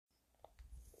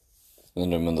In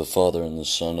the name of the Father, and the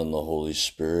Son, and the Holy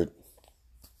Spirit.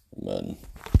 Amen.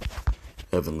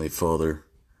 Heavenly Father,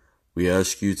 we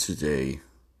ask you today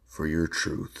for your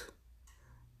truth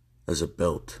as a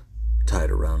belt tied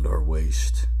around our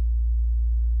waist.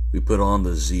 We put on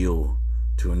the zeal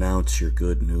to announce your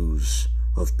good news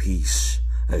of peace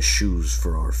as shoes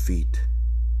for our feet.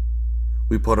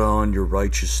 We put on your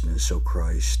righteousness, O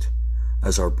Christ,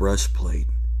 as our breastplate,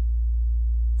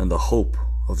 and the hope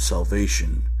of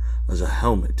salvation as a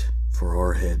helmet for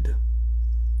our head.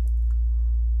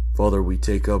 Father, we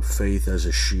take up faith as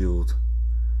a shield,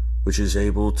 which is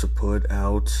able to put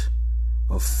out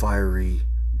the fiery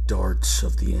darts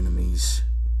of the enemies,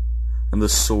 and the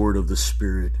sword of the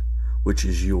Spirit, which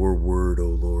is your word, O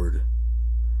Lord.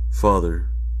 Father,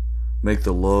 make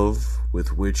the love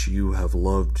with which you have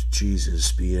loved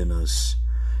Jesus be in us,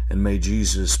 and may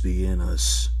Jesus be in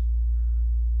us.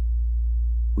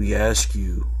 We ask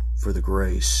you for the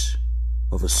grace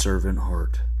of a servant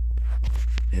heart.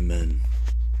 Amen.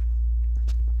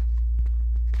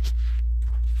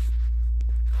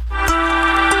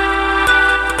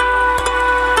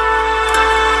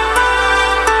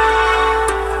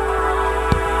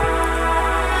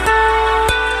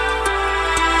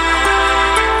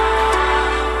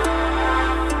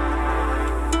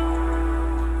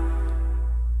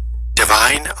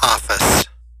 Divine Office,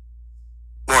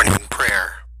 Morning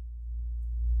Prayer.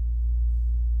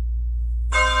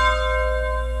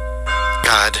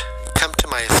 God, come to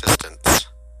my assistance.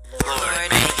 Lord,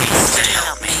 make haste to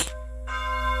help me.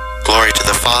 Glory to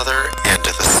the Father, and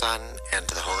to the Son, and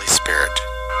to the Holy Spirit.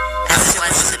 As it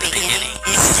was in the beginning,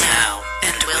 is now,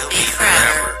 and will be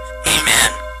forever.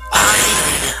 Amen.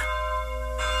 Alleluia.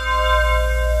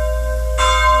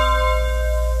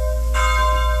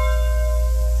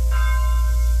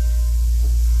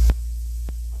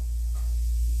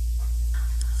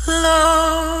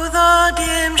 Lo, the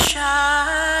dim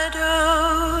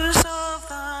shadows of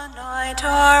the night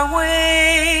are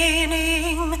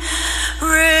waning,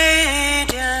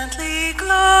 radiantly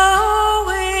glowing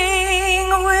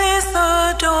with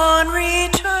the dawn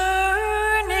returning,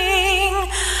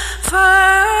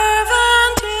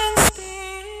 fervent in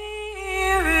spirit,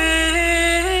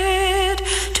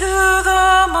 to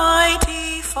the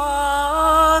mighty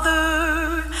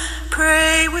Father,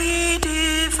 pray we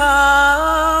devoutly.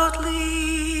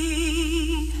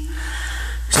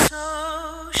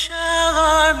 So shall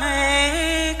our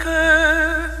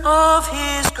Maker of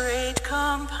his great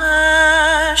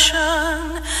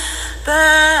compassion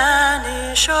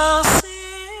banish all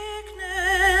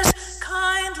sickness,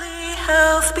 kindly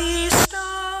health bestowing,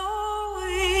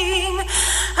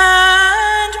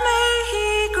 and may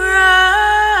he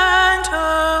grant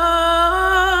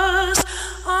us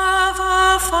of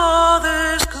a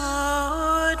Father's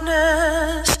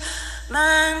goodness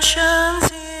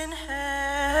mansions in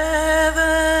heaven.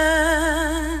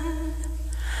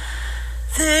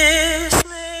 This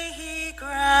may he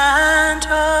grant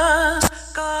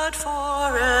us, God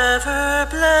forever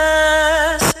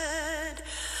blessed,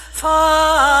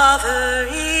 Father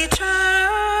eternal,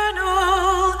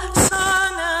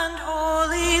 Son and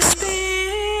Holy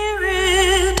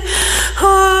Spirit,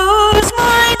 whose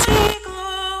mighty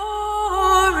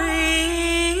glory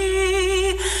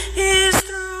is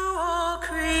through all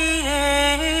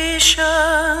creation,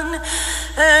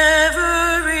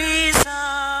 ever resounding.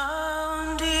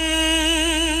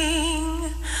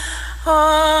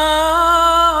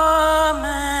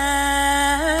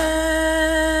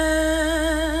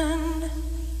 Amen.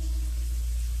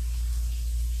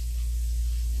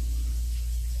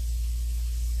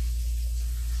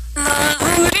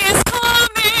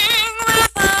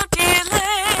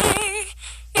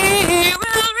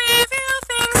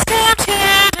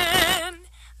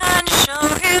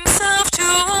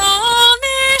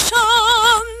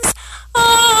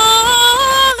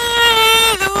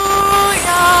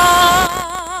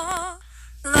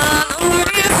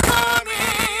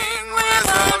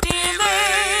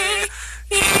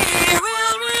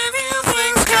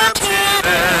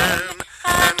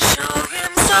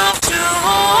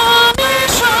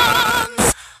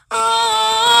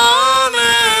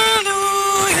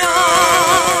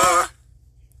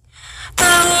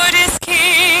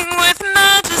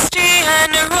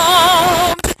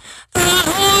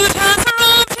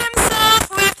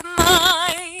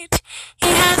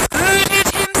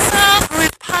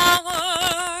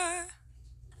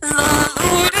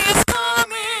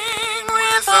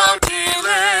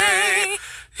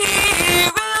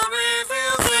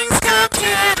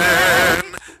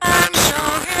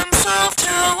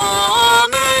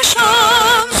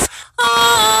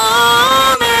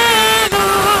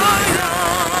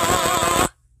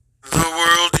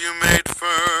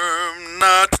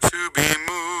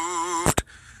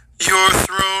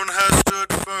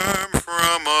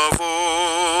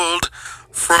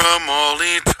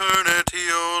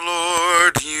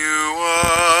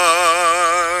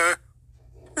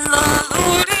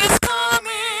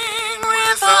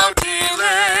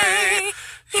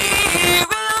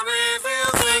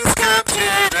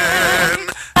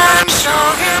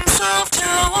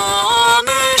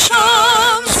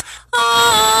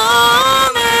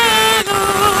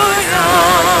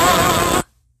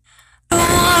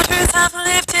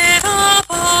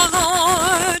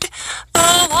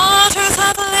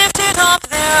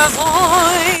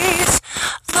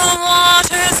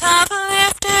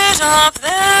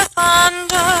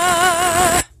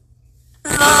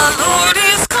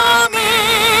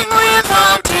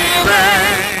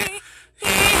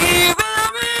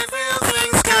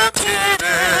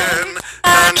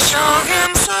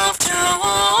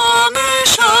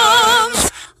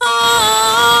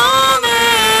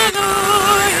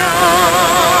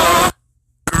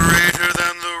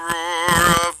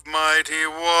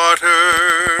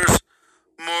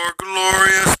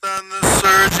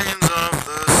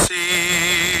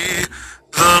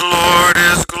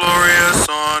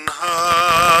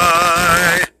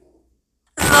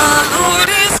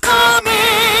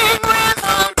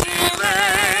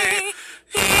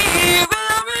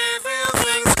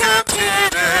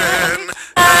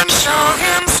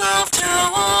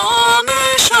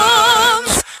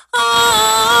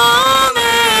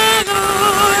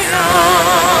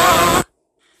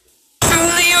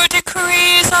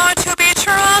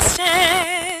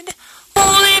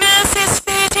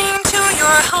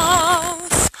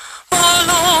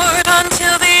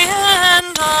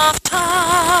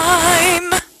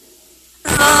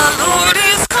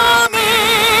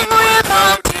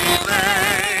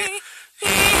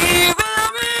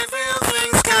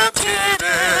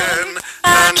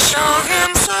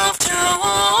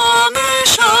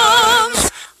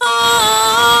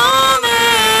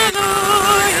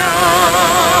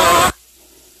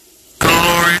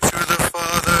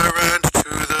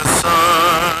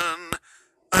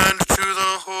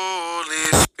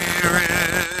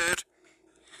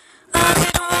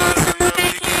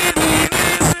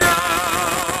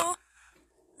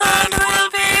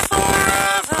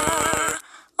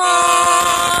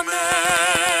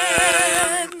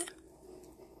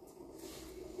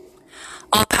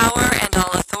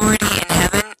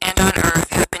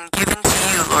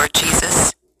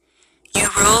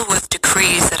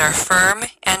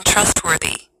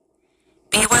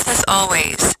 Be with us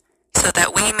always, so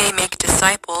that we may make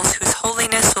disciples whose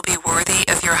holiness will be worthy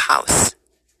of your house.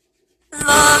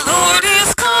 The Lord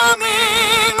is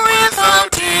coming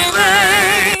without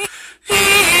delay.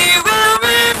 He will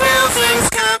reveal things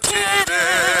kept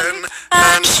hidden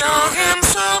and show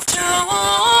himself to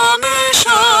all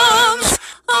nations.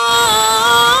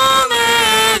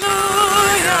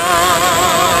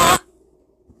 Alleluia.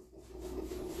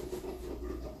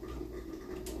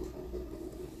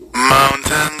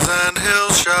 Mountains and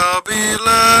hills shall be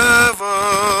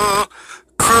level,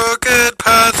 crooked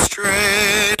paths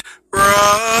straight,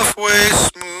 rough way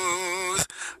smooth.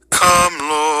 Come,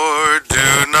 Lord,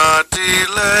 do not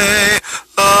delay.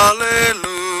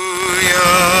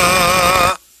 Alleluia.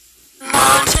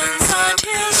 Mountains and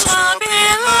hills shall be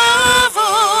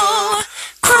level,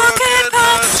 crooked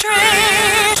paths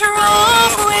straight,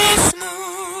 rough way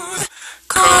smooth.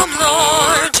 Come,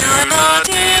 Lord, do not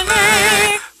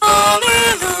delay.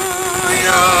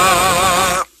 Alleluia.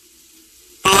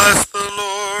 Bless the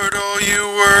Lord, all you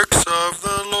works of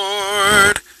the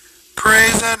Lord.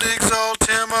 Praise and exalt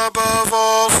him above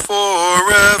all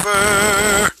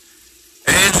forever.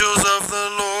 Angels of the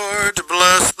Lord,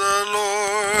 bless the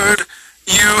Lord.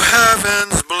 You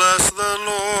heavens, bless the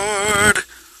Lord.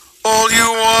 All you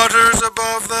waters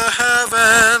above the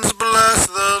heavens, bless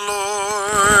the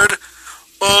Lord.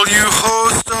 All you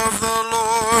host of the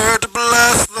Lord,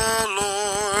 bless the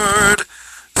Lord.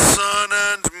 Sun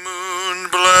and moon,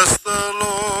 bless the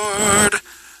Lord.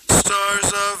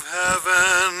 Stars of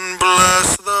heaven,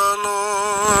 bless the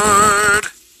Lord.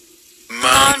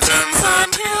 Mountains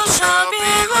and hills shall be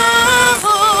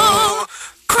level,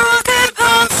 crooked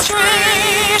paths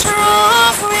straight,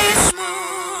 rough way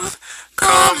smooth.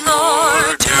 Come,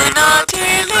 Lord, do not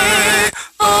delay.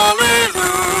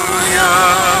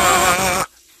 Alleluia.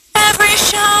 Every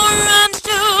shower and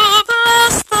dew,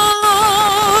 bless the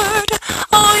Lord.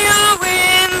 All you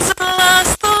winds,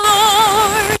 bless the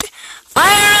Lord.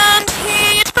 Fire and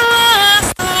heat,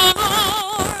 bless the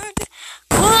Lord.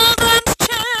 Cold and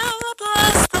chill,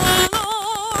 bless the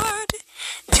Lord.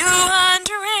 Dew and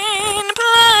rain,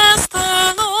 bless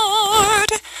the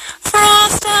Lord.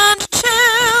 Frost and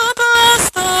chill, bless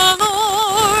the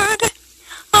Lord.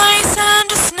 Ice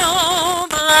and snow,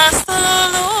 bless the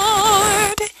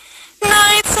Lord.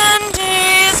 Nights and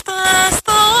days, bless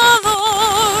the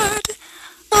Lord.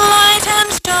 Light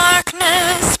and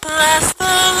darkness, bless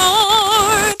the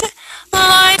Lord.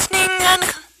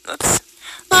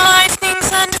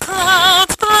 Lightnings and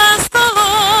clouds, bless the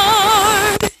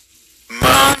Lord.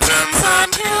 Mountains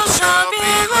and hills shall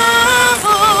be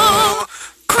level,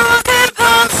 crooked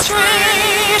paths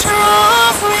straight,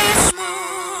 rough way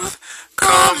smooth.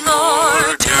 Come,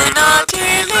 Lord, do not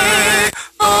delay.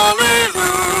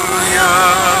 Alleluia.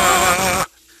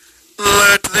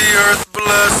 Let the earth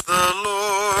bless the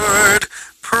Lord.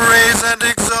 Praise and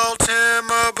exalt him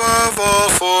above all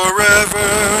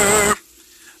forever.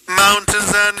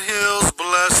 Mountains and hills,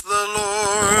 bless the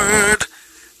Lord.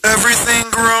 Everything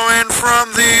growing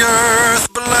from the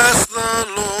earth, bless the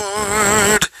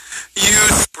Lord. You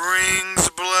springs,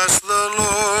 bless the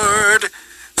Lord.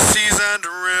 Seas and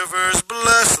rivers,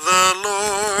 bless the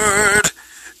Lord.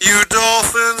 You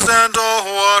dolphins and all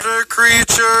water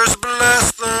creatures,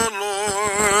 bless the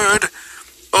Lord.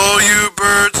 All you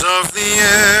birds of the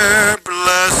air,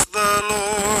 bless the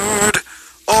Lord.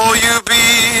 All you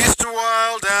beasts,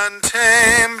 wild and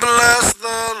tame, bless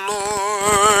the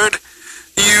Lord.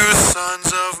 You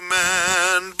sons of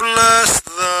men, bless the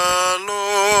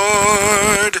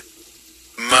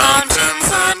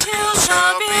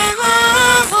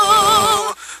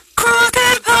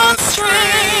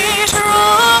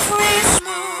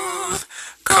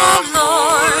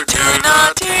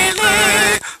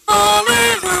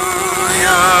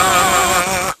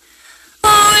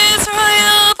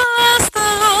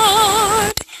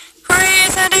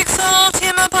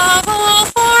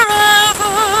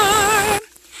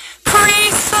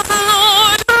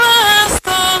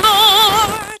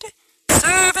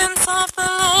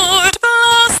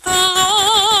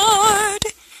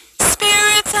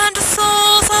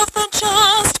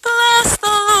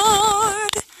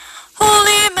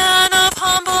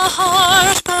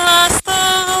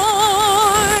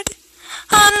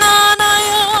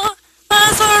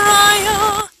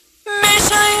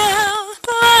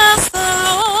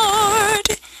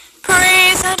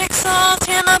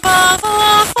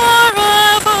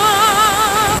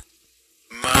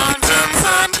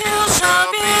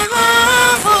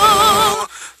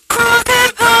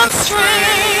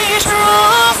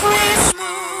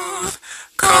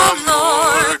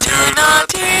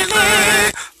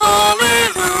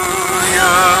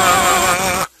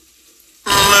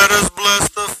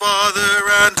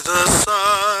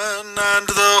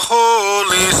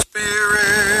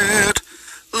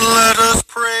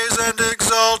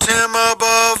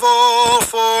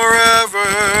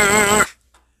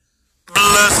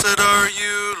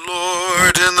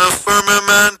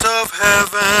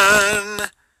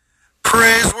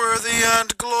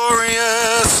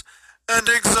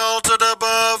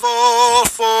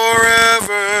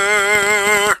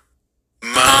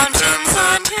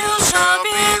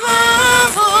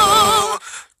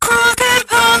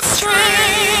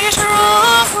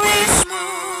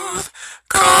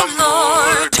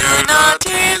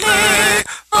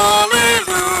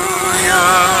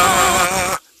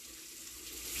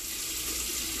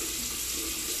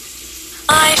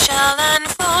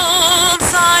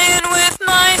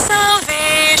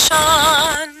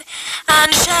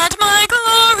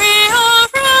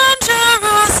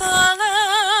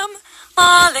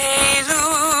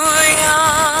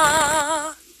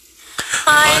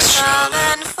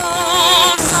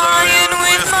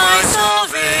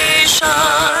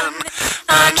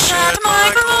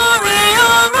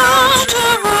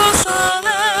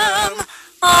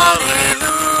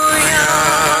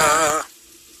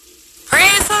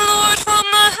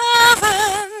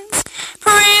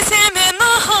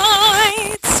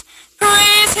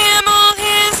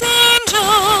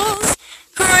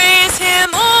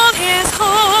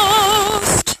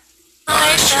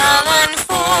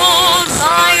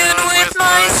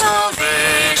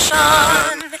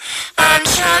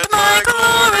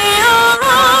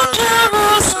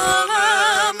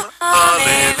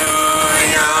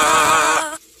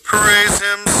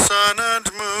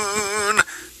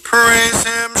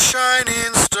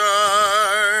shining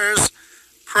stars.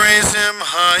 Praise him,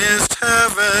 highest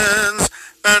heavens,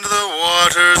 and the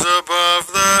waters above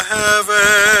the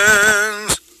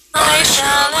heavens. I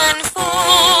shall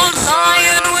enfold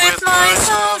Zion with my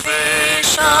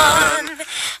salvation,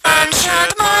 and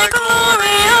shed my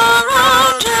glory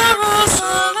around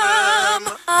Jerusalem.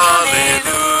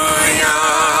 Alleluia.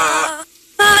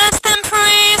 Let them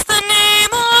praise the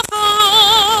name of the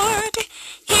Lord.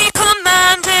 He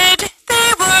commanded,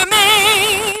 they were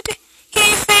made.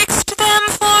 He fixed them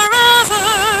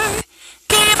forever,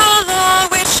 gave a law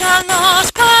which shall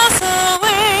not pass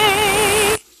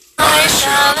away. I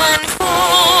shall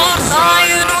enfold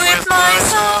Zion with my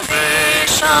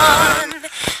salvation,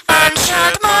 and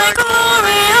shed my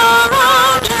glory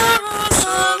around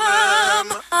Jerusalem.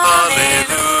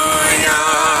 Alleluia.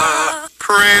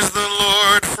 Praise the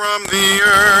Lord from the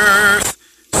earth,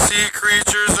 sea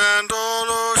creatures and all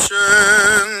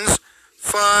oceans,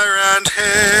 fire and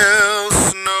hail,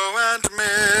 snow and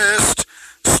mist,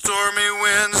 stormy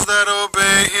winds that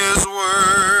obey his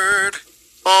word,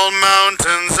 all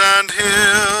mountains and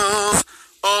hills,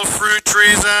 all fruit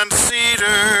trees and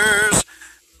cedars,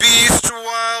 beasts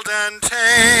wild and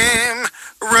tame,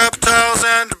 reptiles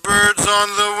and birds on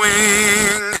the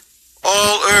wing,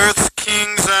 all earth's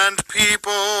kings and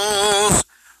peoples,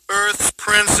 earth's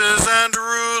princes and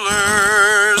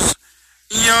rulers,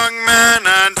 young men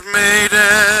and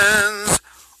maidens,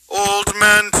 old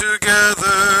men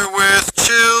together with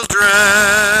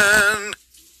children.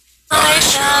 I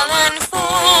shall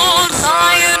enfold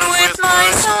Zion with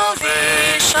my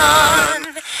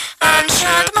salvation, and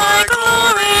shed my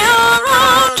glory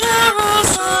around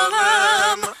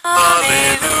Jerusalem.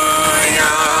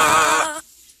 Alleluia.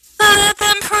 Let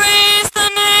them praise the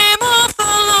name of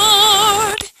the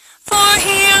Lord, for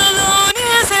he alone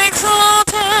is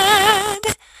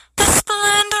exalted. The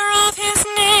splendor of his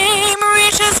name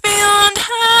reaches beyond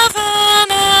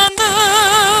heaven and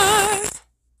earth.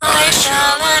 I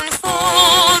shall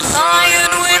enfold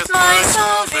Zion with my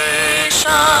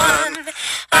salvation,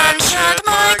 and shed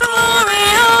my glory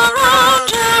around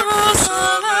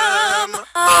Jerusalem.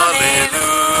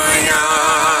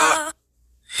 Alleluia.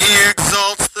 He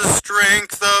exalts the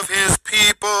strength of his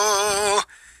people.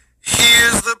 He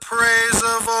is the praise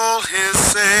of all his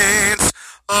saints,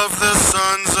 of the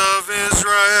sons of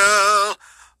Israel,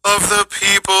 of the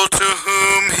people to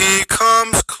whom he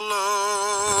comes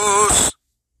close.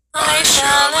 I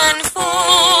shall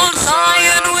enfold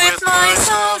Zion with my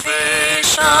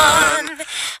salvation,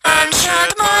 and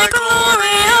shed my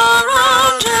glory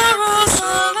around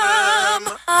Jerusalem.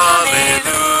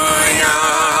 Alleluia.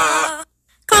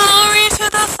 Glory to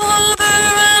the Father,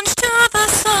 and to the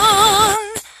Son,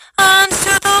 and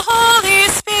to the Holy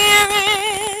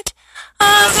Spirit,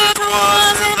 as it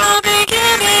was in the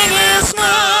beginning, is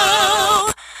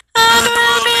now, and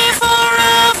will be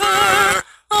forever.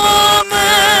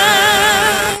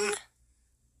 Amen.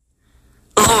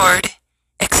 Lord,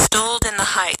 extolled in the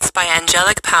heights by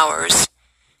angelic powers,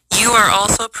 you are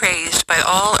also praised by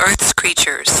all earth's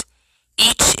creatures,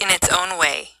 each in its own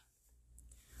way.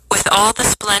 With all the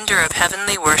splendor of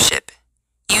heavenly worship,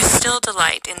 you still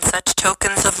delight in such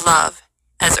tokens of love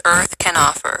as earth can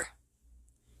offer.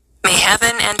 May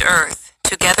heaven and earth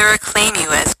together acclaim you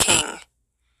as King.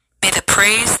 May the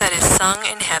praise that is sung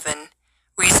in heaven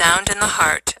resound in the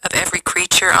heart of every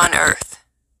creature on earth.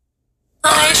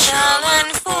 I shall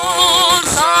enfold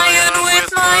Zion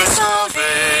with my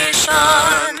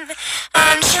salvation,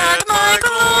 and shed my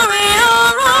glory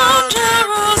around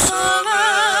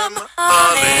Jerusalem.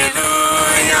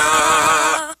 Alleluia.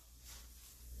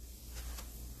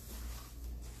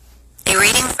 A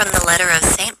reading from the letter of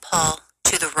St. Paul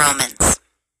to the Romans.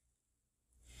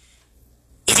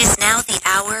 It is now the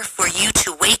hour for you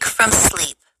to wake from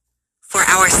sleep, for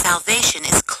our salvation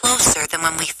is closer than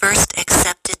when we first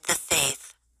accepted the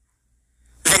faith.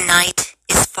 The night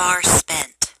is far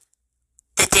spent.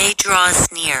 The day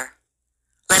draws near.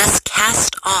 Let us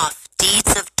cast off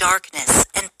deeds of darkness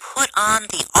and put on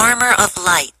the armor of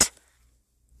light.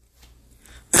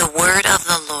 The word of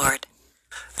the Lord.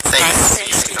 Thanks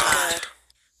be to God.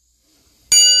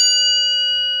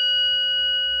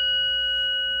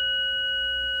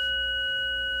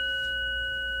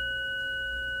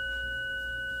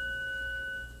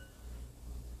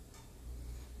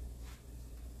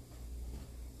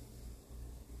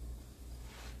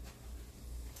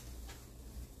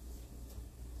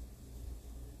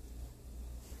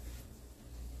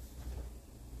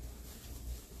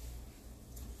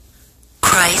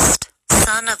 Christ,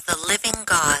 Son of the living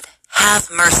God, have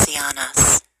mercy on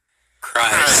us.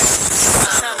 Christ,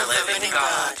 Son of the living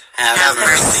God, have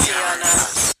mercy on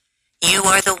us. you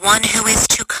are the one who is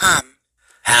to come.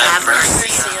 Have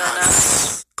mercy on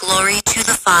us. Glory to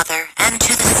the Father, and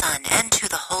to the Son, and to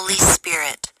the Holy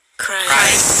Spirit.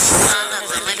 Christ, Son of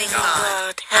the living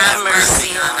God, have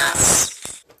mercy on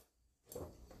us.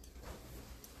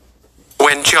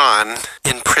 When John,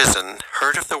 in prison,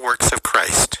 heard of the works of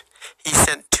Christ, he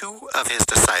sent 2 of his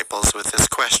disciples with this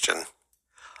question: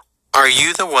 Are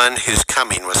you the one whose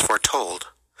coming was foretold,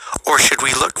 or should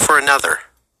we look for another?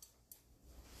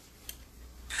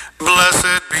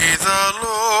 Blessed be the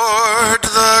Lord,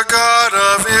 the God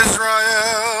of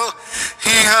Israel.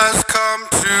 He has come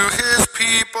to his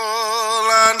people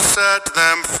and set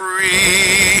them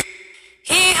free.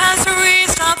 He has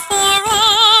raised up for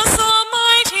us a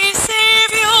mighty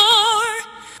Savior,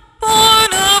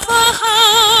 born of the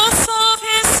house of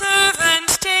his servant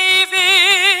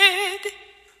David.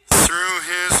 Through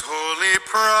his holy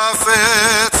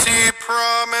prophets he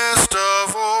promised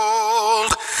of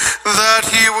old that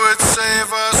he would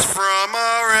save us from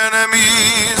our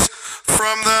enemies,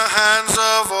 from the hands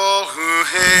of all who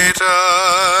hate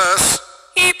us.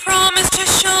 He promised to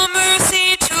show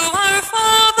mercy to our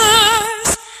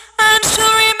fathers and to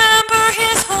remember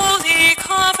his holy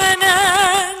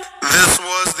covenant. This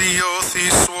was the oath he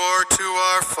swore to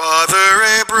our father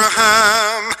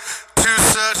Abraham, to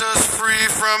set us free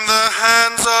from the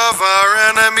hands of our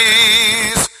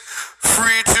enemies,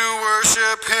 free to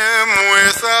worship him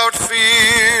without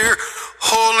fear,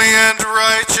 holy and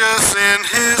righteous in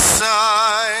his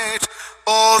sight,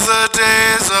 all the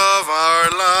days of our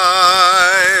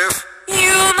life.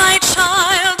 You, my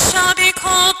child, shall be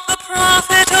called the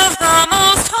prophet of the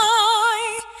Most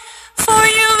High, for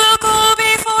you will go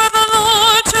before the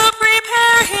Lord to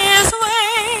prepare his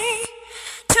way,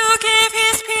 to give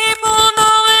his people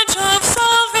knowledge of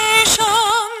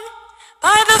salvation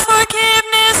by the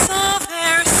forgiveness of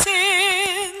their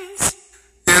sins.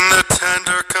 In the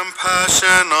tender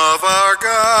compassion of our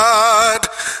God,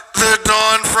 the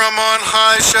dawn from on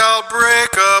high shall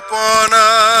break upon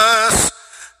us,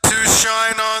 to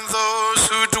shine on those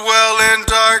who dwell in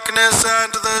darkness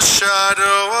and the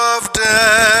shadow of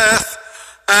death,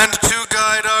 and to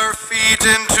guide our feet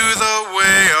into the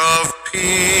way of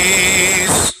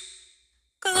peace.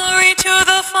 Glory to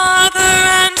the Father,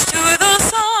 and to the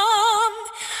Son,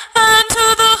 and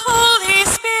to the Holy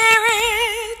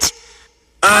Spirit,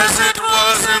 As it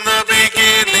was in the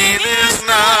beginning, is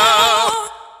now,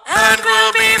 and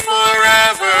will be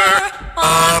forever.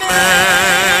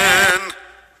 Amen.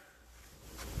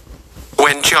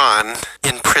 When John,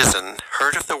 in prison,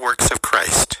 heard of the works of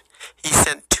Christ, he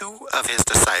sent 2 of his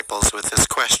disciples with this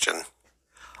question: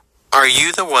 Are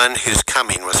you the one whose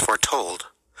coming was foretold,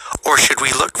 or should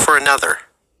we look for another?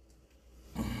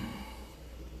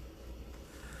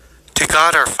 To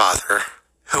God our Father,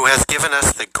 who has given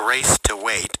us the grace to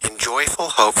wait in joyful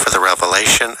hope for the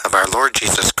revelation of our Lord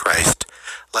Jesus Christ,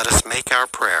 let us make our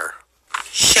prayer.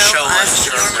 Show us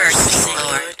your mercy,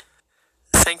 Lord.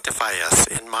 Sanctify us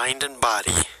in mind and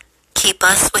body. Keep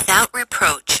us without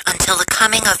reproach until the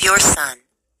coming of your Son.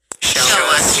 Show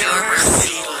us your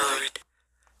mercy, Lord.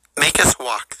 Make us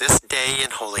walk this day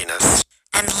in holiness.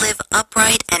 And live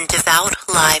upright and devout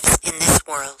lives in this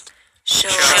world. Show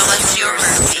us your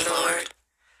mercy, Lord.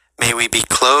 May we be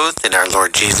clothed in our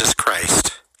Lord Jesus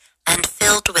Christ. And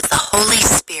filled with the Holy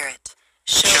Spirit.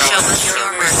 Show us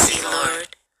your mercy,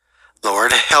 Lord.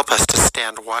 Lord, help us to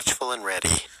stand watchful and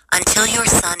ready. Until your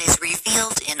Son is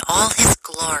revealed in all his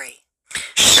glory.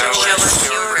 Show us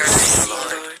your mercy,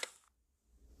 Lord.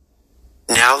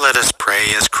 Now let us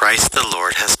pray as Christ the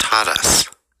Lord has taught us.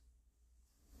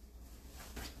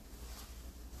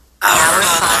 Our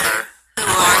Father, who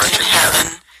art in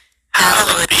heaven,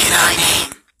 hallowed be thy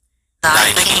name.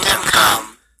 Thy kingdom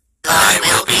come, thy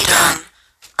will be done,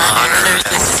 on earth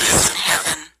as it is in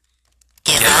heaven.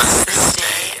 Give us this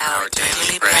day our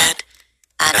daily bread,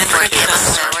 and forgive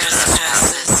us our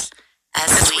trespasses,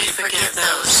 as we forgive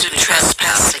those who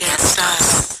trespass against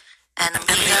us. And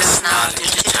lead us not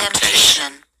into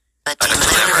temptation, but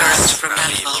deliver us from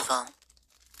evil.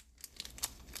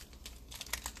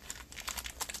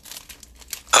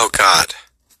 O God,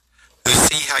 who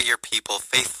see how your people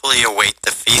faithfully await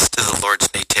the feast of the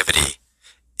Lord's nativity,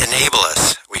 enable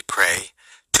us, we pray,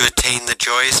 to attain the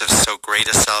joys of so great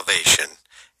a salvation,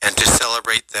 and to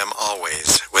celebrate them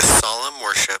always with solemn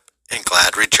worship and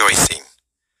glad rejoicing.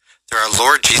 Through our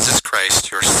Lord Jesus Christ,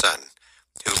 your Son,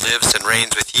 who lives and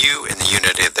reigns with you in the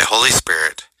unity of the Holy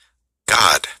Spirit,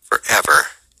 God, forever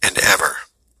and ever.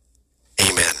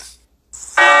 Amen.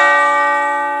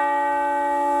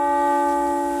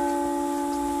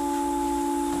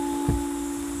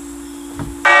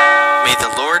 May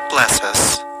the Lord bless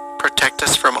us, protect us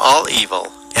us from all evil,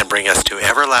 and bring us to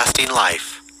everlasting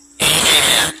life.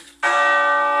 Amen.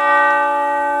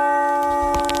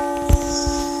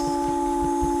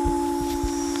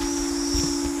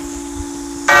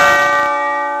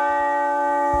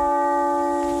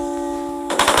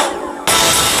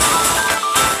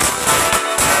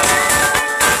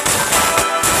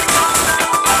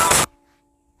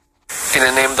 In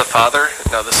the name of the Father,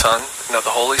 and of the Son, and of the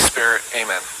Holy Spirit.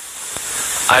 Amen.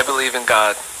 I believe in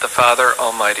God, the Father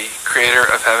Almighty, creator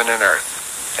of heaven and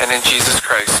earth, and in Jesus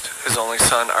Christ, his only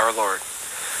Son, our Lord,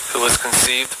 who was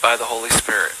conceived by the Holy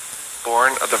Spirit,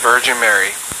 born of the Virgin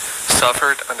Mary,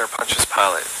 suffered under Pontius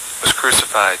Pilate, was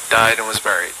crucified, died, and was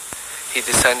buried. He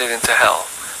descended into hell.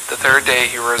 The third day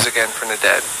he rose again from the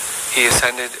dead. He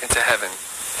ascended into heaven,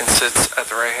 and sits at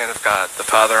the right hand of God, the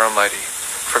Father Almighty.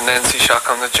 From thence he shall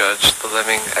come to judge the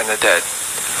living and the dead.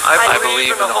 I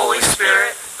believe in the Holy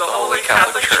Spirit, the Holy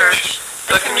Catholic Church,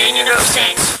 the communion of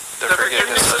saints, the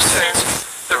forgiveness of sins,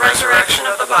 the resurrection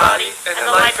of the body, and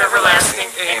the life everlasting.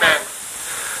 Amen.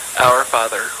 Our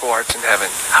Father, who art in heaven,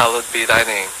 hallowed be thy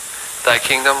name. Thy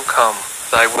kingdom come,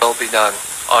 thy will be done,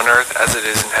 on earth as it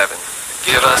is in heaven.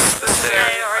 Give us this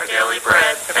day our daily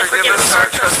bread, and forgive us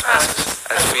our trespasses,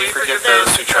 as we forgive those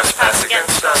who trespass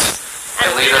against us.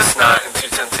 And lead us not into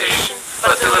temptation,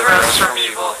 but deliver us from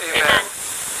evil. Amen.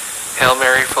 Hail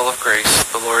Mary, full of grace,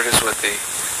 the Lord is with thee.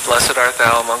 Blessed art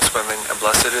thou amongst women, and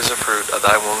blessed is the fruit of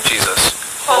thy womb, Jesus.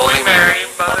 Holy Mary,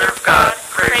 Mother of God,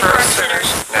 pray for us sinners,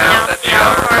 now and at the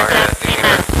hour of our death.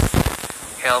 Amen.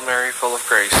 Hail Mary, full of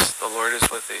grace, the Lord is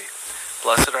with thee.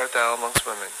 Blessed art thou amongst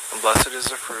women, and blessed is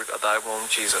the fruit of thy womb,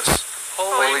 Jesus.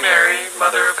 Holy Mary,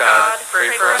 Mother of God, pray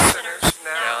for us sinners,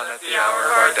 now and at the hour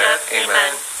of our death.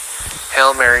 Amen.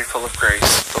 Hail Mary, full of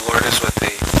grace, the Lord is with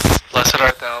thee. Blessed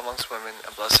art thou amongst women,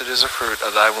 and blessed is the fruit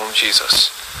of thy womb, Jesus.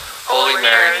 Holy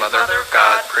Mary, Mother of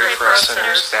God, pray for us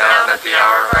sinners, now and at the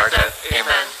hour of our death.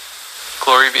 Amen.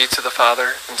 Glory be to the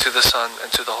Father, and to the Son, and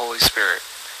to the Holy Spirit,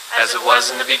 as it was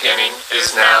in the beginning,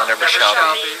 is now, and ever shall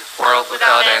be, world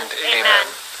without end. Amen.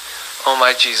 O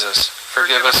my Jesus,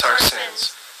 forgive us our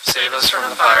sins, save us from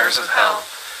the fires of hell,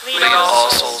 lead all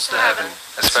souls to heaven,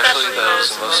 especially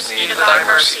those in most need of thy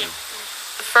mercy.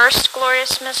 The first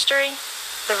glorious mystery,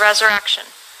 the resurrection.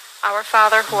 Our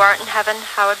Father, who art in heaven,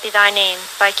 hallowed be thy name.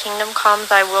 Thy kingdom come,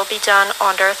 thy will be done,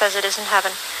 on earth as it is in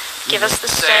heaven. Give us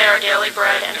this day our daily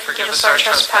bread, and forgive us our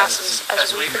trespasses,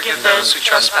 as we forgive those who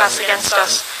trespass against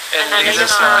us. And lead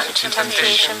us not into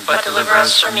temptation, but deliver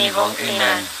us from evil.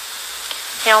 Amen.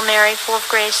 Hail Mary, full of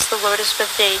grace, the Lord is with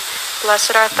thee.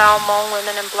 Blessed art thou among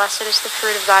women, and blessed is the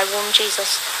fruit of thy womb,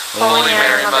 Jesus. Holy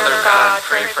Mary, Mother of God,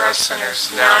 pray for us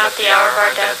sinners, now and at the hour of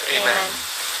our death. Amen.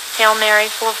 Hail Mary,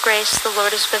 full of grace, the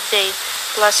Lord is with thee.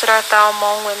 Blessed art thou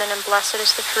among women, and blessed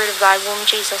is the fruit of thy womb,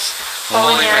 Jesus.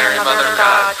 Holy Mary, Mother of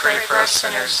God, pray for us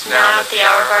sinners, now and at the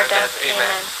hour of our death.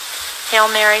 Amen.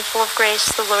 Hail Mary, full of grace,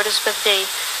 the Lord is with thee.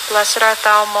 Blessed art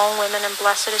thou among women, and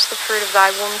blessed is the fruit of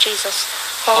thy womb, Jesus.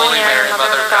 Holy Mary,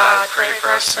 Mother of God, pray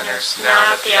for us sinners,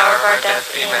 now and at the hour of our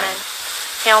death. Amen.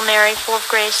 Hail Mary, full of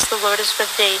grace, the Lord is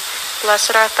with thee.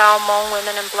 Blessed art thou among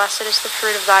women, and blessed is the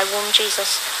fruit of thy womb,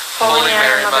 Jesus. Holy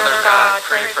Mary, Mother of God,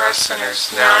 pray for us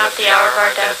sinners, now and at the hour of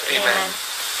our death. Amen.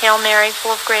 Hail Mary,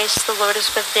 full of grace, the Lord is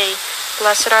with thee.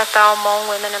 Blessed art thou among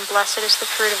women, and blessed is the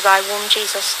fruit of thy womb,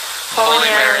 Jesus. Holy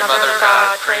Mary, Mother of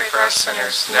God, pray for us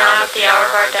sinners, now and at the hour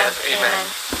of our death. Amen.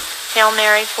 Hail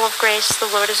Mary, full of grace, the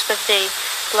Lord is with thee.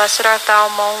 Blessed art thou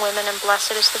among women, and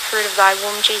blessed is the fruit of thy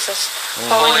womb, Jesus.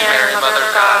 Holy Mary, Mother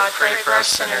of God, pray for us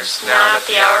sinners, now and at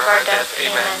the hour of our death.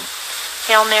 Amen.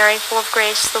 Hail Mary, full of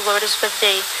grace, the Lord is with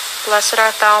thee. Blessed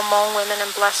art thou among women,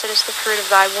 and blessed is the fruit of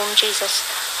thy womb, Jesus.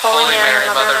 Holy Mary,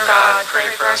 Mother of God,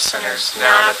 pray for us sinners,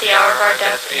 now and at the hour of our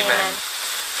death. Amen.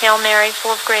 Hail Mary,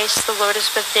 full of grace, the Lord is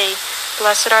with thee.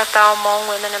 Blessed art thou among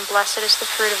women, and blessed is the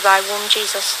fruit of thy womb,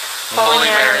 Jesus. Holy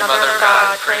Mary, Mother of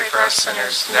God, pray for us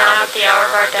sinners, now and at the hour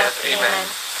of our death. Amen.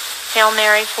 Hail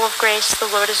Mary, full of grace, the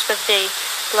Lord is with thee.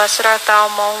 Blessed art thou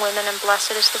among women, and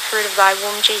blessed is the fruit of thy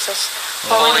womb, Jesus.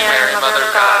 Holy Mary, Mother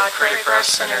of God, pray for us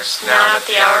sinners, now and at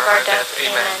the hour of our death.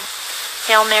 Amen.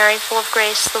 Hail Mary, full of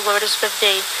grace, the Lord is with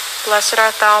thee. Blessed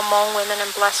art thou among women,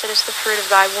 and blessed is the fruit of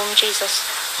thy womb, Jesus.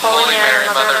 Holy Mary,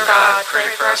 Mother of God, pray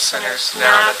for us sinners, now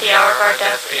and at the hour of our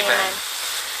death. Amen.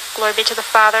 Glory be to the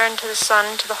Father, and to the Son,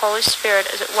 and to the Holy Spirit,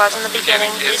 as it was in the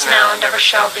beginning, is now, and ever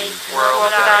shall be, world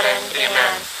without end.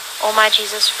 Amen. O my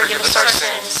Jesus, forgive us our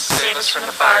sins, save us from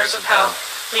the fires of hell,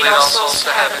 lead all souls to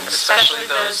heaven, especially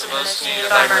those in most need of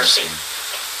thy mercy.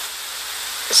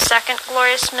 The second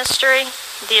glorious mystery,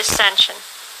 the Ascension.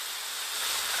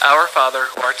 Our Father,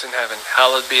 who art in heaven,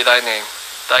 hallowed be thy name.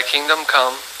 Thy kingdom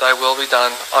come, thy will be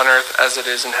done, on earth as it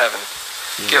is in heaven.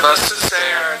 Give us this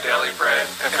day our daily bread,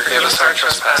 and forgive us our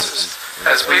trespasses,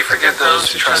 as we forgive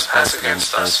those who trespass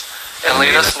against us. And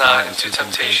lead us not into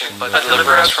temptation, but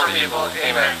deliver us from evil.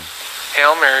 Amen.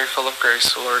 Hail Mary, full of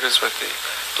grace, the Lord is with thee.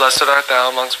 Blessed art thou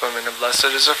amongst women, and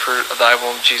blessed is the fruit of thy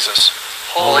womb, Jesus.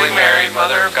 Holy Mary,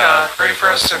 Mother of God, pray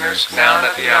for us sinners, now and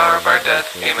at the hour of our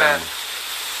death. Amen.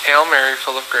 Hail Mary,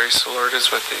 full of grace, the Lord is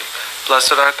with thee.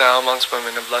 Blessed art thou amongst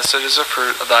women, and blessed is the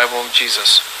fruit of thy womb,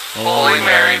 Jesus. Holy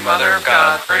Mary, Mother of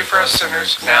God, pray for us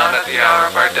sinners, now and at the hour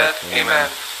of our death. Amen.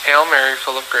 Hail Mary,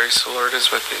 full of grace, the Lord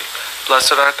is with thee.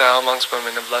 Blessed art thou amongst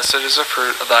women, and blessed is the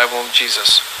fruit of thy womb,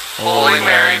 Jesus. Holy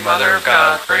Mary, Mother of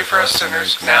God, pray for us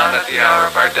sinners, now and at the hour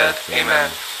of our death. Amen.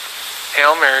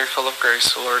 Hail Mary, full of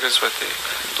grace, the Lord is with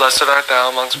thee. Blessed art thou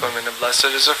amongst women, and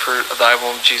blessed is the fruit of thy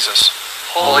womb, Jesus.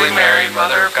 Holy Mary,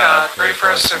 Mother of God, pray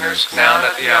for us sinners, now and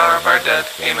at the hour of our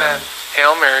death. Amen.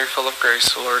 Hail Mary, full of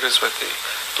grace, the Lord is with thee.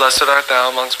 Blessed art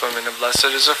thou amongst women, and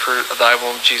blessed is the fruit of thy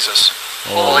womb, Jesus.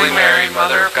 Holy Mary,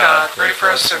 Mother of God, pray for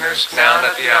us sinners, now and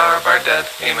at the hour of our death.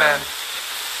 Amen.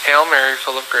 Hail Mary,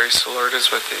 full of grace, the Lord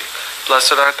is with thee.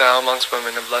 Blessed art thou amongst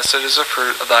women, and blessed is the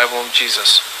fruit of thy womb,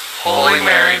 Jesus. Holy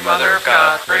Mary, Mother of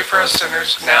God, pray for us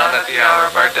sinners, now and at the hour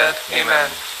of our death. Amen.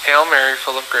 Hail Mary,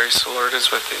 full of grace, the Lord is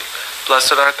with thee.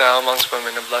 Blessed art thou amongst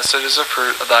women, and blessed is the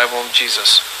fruit of thy womb,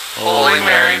 Jesus. Holy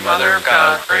Mary, Mother of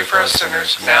God, pray for us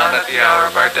sinners, now and at the hour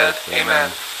of our death.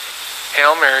 Amen.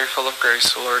 Hail Mary, full of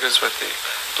grace, the Lord is with thee.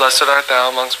 Blessed art thou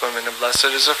amongst women, and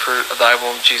blessed is the fruit of thy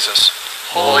womb, Jesus.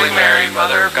 Holy Mary,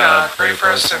 Mother of God, pray for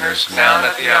us sinners, now and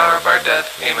at the hour of our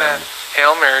death. Amen.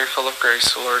 Hail Mary, full of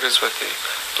grace, the Lord is with thee.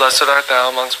 Blessed art thou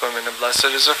amongst women, and blessed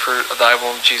is the fruit of thy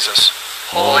womb, Jesus.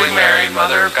 Holy Mary,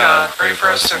 Mother of God, pray for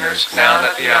us sinners, now and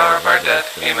at the hour of our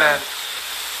death. Amen.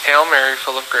 Hail Mary,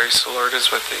 full of grace, the Lord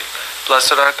is with thee.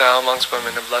 Blessed art thou amongst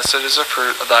women, and blessed is the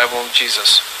fruit of thy womb,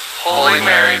 Jesus. Holy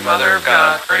Mary, Mother of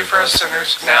God, pray for us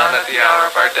sinners, now and at the hour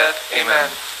of our death. Amen.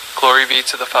 Glory be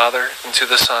to the Father, and to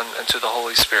the Son, and to the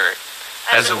Holy Spirit.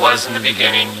 As it was in the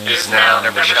beginning, is now, and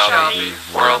ever shall be,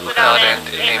 world without end.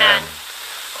 Amen.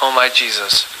 O my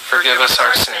Jesus, forgive us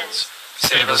our sins,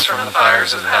 save us from the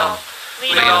fires of hell,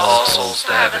 lead all souls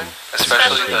to heaven,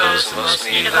 especially those in most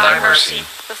need of thy mercy.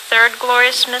 The third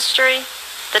glorious mystery,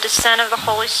 the descent of the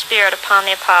Holy Spirit upon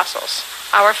the apostles.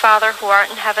 Our Father, who art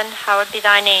in heaven, hallowed be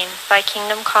thy name. Thy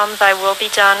kingdom come, thy will be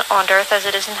done, on earth as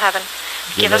it is in heaven.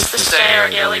 Give us this day our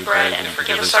daily bread, and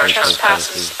forgive us our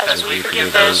trespasses, as we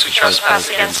forgive those who trespass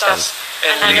against us.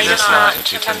 And lead us not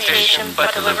into temptation,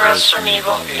 but deliver us from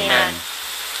evil. Amen.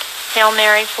 Hail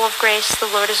Mary, full of grace, the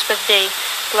Lord is with thee.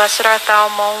 Blessed art thou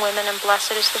among women, and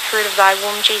blessed is the fruit of thy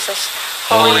womb, Jesus.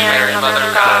 Holy Mary, Mother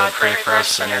of God, pray for us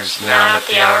sinners, now and at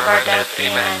the hour of our death.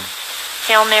 Amen.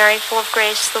 Hail Mary, full of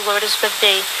grace, the Lord is with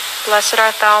thee. Blessed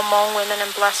art thou among women,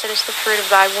 and blessed is the fruit of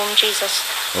thy womb, Jesus.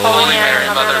 Holy Mary,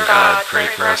 Mother of God, pray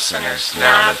for us sinners,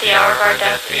 now and at the hour of our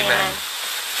death. Amen.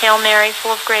 Hail Mary,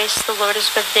 full of grace, the Lord is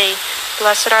with thee.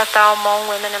 Blessed art thou among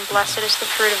women, and blessed is the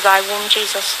fruit of thy womb,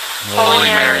 Jesus. Holy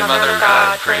Mary, Mother of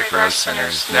God, pray for us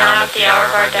sinners, now and at the hour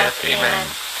of our death. Amen.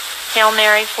 Hail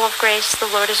Mary, full of grace, the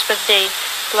Lord is with thee.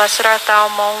 Blessed art thou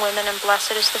among women, and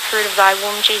blessed is the fruit of thy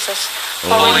womb, Jesus.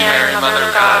 Holy Mary, Mother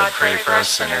of God, pray for us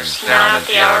sinners, now and at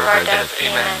the hour of our death.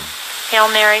 Amen.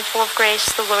 Hail Mary, full of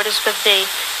grace, the Lord is with thee.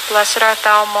 Blessed art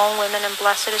thou among women, and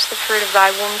blessed is the fruit of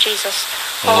thy womb, Jesus.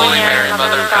 Holy Mary,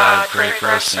 Mother of God, pray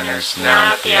for us sinners, now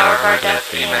and at the hour of our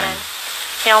death. Amen.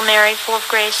 Hail Mary, full of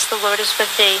grace, the Lord is with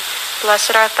thee.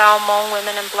 Blessed art thou among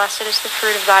women, and blessed is the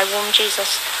fruit of thy womb,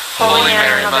 Jesus. Holy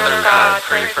Mary, Mother of God,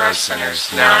 pray for us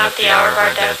sinners, now and at the hour of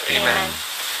our death. Amen.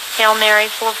 Hail Mary,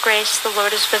 full of grace, the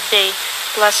Lord is with thee.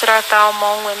 Blessed art thou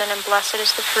among women, and blessed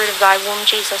is the fruit of thy womb,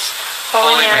 Jesus.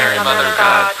 Holy Mary, Mother of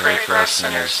God, pray for us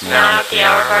sinners, now and at the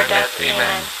hour of our death.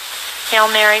 Amen. Hail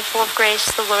Mary, full of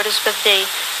grace, the Lord is with thee.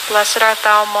 Blessed art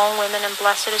thou among women, and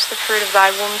blessed is the fruit of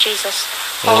thy womb, Jesus.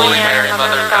 Holy Mary,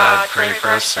 Mother of God, pray for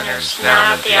us sinners, now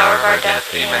and at the hour of our death.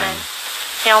 Amen.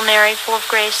 Hail Mary, full of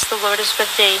grace, the Lord is with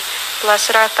thee.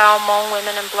 Blessed art thou among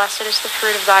women, and blessed is the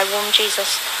fruit of thy womb,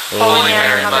 Jesus. Holy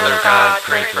Mary, Mother of God,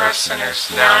 pray for us sinners,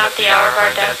 now and at the hour of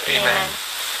our death. Amen.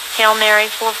 Hail Mary,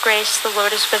 full of grace, the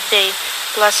Lord is with thee.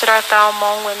 Blessed art thou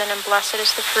among women, and blessed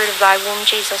is the fruit of thy womb,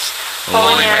 Jesus.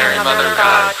 Holy Mary, Mother of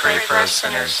God, pray for us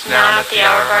sinners, now and at the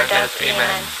hour of our death.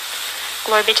 Amen.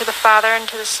 Glory be to the Father, and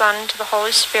to the Son, and to the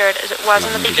Holy Spirit, as it was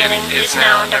in the beginning, is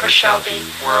now, and ever shall be,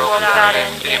 world without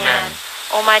end. Amen.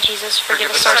 O my Jesus, forgive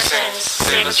us our sins,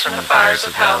 save us from the fires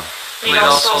of hell, lead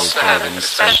all souls to heaven,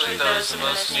 especially those in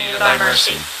most need of thy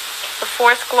mercy. The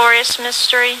fourth glorious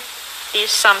mystery, the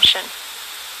Assumption.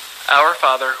 Our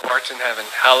Father, who art in heaven,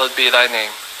 hallowed be thy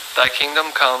name. Thy kingdom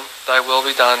come, thy will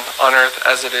be done, on earth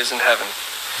as it is in heaven.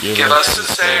 Give us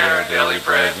this day our daily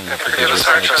bread, and forgive us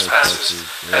our trespasses,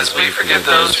 as we forgive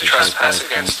those who trespass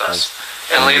against us.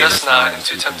 And lead us not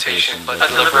into temptation, but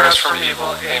deliver us from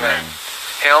evil. Amen.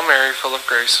 Hail Mary, full of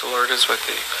grace, the Lord is with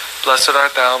thee. Blessed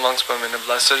art thou amongst women, and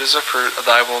blessed is the fruit of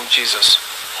thy womb, Jesus.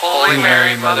 Holy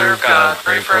Mary, Mother of God,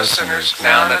 pray for us sinners,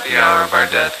 now and at the hour of our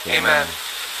death. Amen.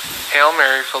 Hail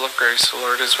Mary, full of grace, the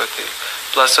Lord is with thee.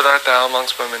 Blessed art thou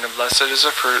amongst women, and blessed is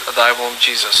the fruit of thy womb,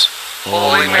 Jesus.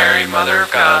 Holy Mary, Mother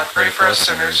of God, pray for us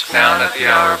sinners, now and at the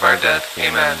hour of our death.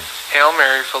 Amen. Hail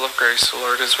Mary, full of grace, the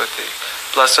Lord is with thee.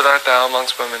 Blessed art thou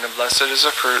amongst women, and blessed is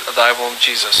the fruit of thy womb,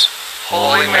 Jesus.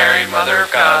 Holy Mary, Mother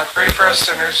of God, pray for us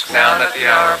sinners, now and at the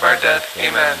hour of our death.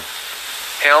 Amen.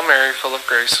 Hail Mary, full of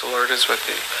grace, the Lord is with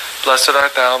thee. Blessed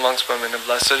art thou amongst women, and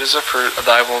blessed is the fruit of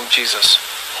thy womb, Jesus.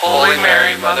 Holy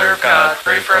Mary, Mother of God,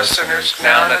 pray for us sinners,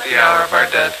 now and at the hour of our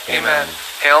death. Amen.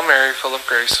 Hail Mary, full of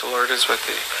grace, the Lord is with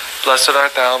thee. Blessed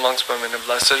art thou amongst women, and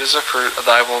blessed is the fruit of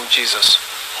thy womb, Jesus.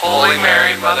 Holy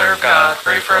Mary, Mother of God,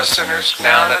 pray for us sinners,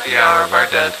 now and at the hour of our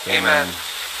death. Amen.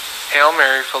 Hail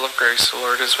Mary, full of grace, the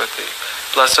Lord is with thee.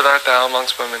 Blessed art thou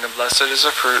amongst women, and blessed is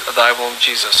the fruit of thy womb,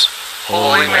 Jesus.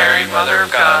 Holy Mary, Mother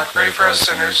of God, pray for us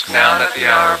sinners, now and at the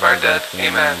hour of our death.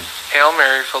 Amen. Hail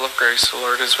Mary, full of grace, the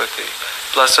Lord is with thee.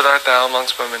 Blessed art thou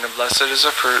amongst women, and blessed is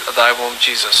the fruit of thy womb,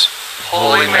 Jesus.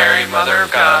 Holy Mary, Mother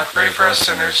of God, pray for us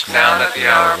sinners, now and at the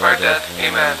hour of our death.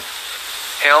 Amen.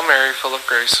 Hail Mary, full of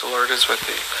grace, the Lord is with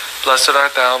thee. Blessed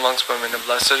art thou amongst women, and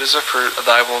blessed is the fruit of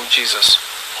thy womb, Jesus.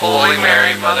 Holy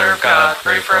Mary, Mother of God,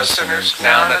 pray for us sinners,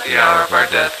 now and at the hour of our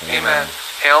death. Amen.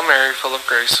 Hail Mary, full of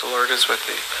grace, the Lord is with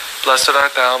thee. Blessed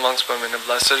art thou amongst women, and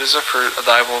blessed is the fruit of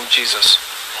thy womb, Jesus.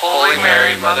 Holy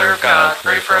Mary, Mother of God,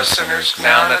 pray for us sinners,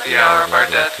 now and at the hour of our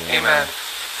death. Amen.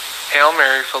 Hail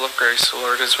Mary, full of grace, the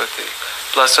Lord is with thee.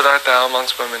 Blessed art thou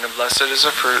amongst women, and blessed is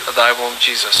the fruit of thy womb,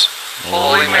 Jesus.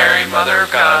 Holy Mary, Mother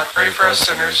of God, pray for us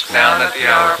sinners, now and at the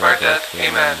hour of our death.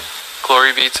 Amen.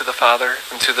 Glory be to the Father,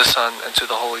 and to the Son, and to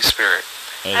the Holy Spirit.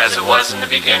 As it was in the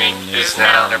beginning, is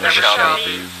now, and ever shall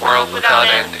be, world without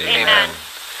end. Amen.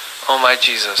 O my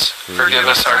Jesus, forgive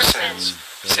us our sins,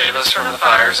 save us from the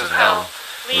fires of hell,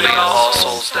 lead all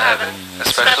souls to heaven,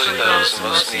 especially those in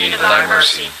most need of thy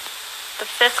mercy. The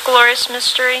fifth glorious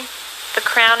mystery, the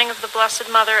crowning of the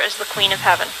Blessed Mother as the Queen of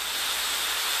Heaven.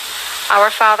 Our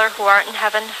Father, who art in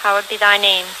heaven, hallowed be thy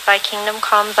name. Thy kingdom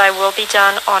come, thy will be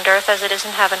done, on earth as it is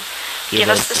in heaven. Give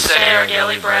us this day our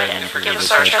daily bread, and forgive us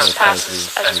our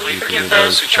trespasses, as we forgive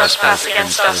those who trespass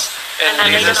against us. And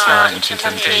lead us not into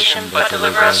temptation, but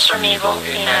deliver us from evil.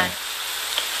 Amen.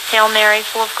 Hail Mary,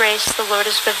 full of grace, the Lord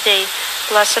is with thee.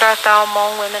 Blessed art thou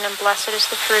among women, and blessed is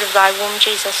the fruit of thy womb,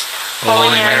 Jesus. Holy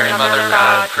Mary, Mother of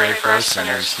God, pray for us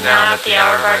sinners, now and at the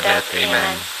hour of our death.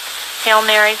 Amen. Hail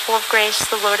Mary, full of grace,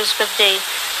 the Lord is with thee.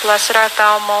 Blessed art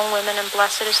thou among women, and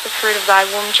blessed is the fruit of thy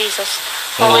womb, Jesus.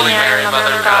 Holy Mary,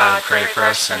 Mother of God, pray for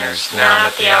us sinners, now and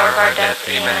at the hour of our death.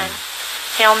 Amen.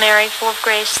 Hail Mary, full of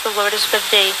grace, the Lord is with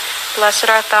thee. Blessed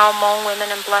art thou among women,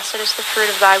 and blessed is the fruit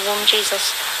of thy womb,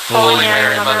 Jesus. Holy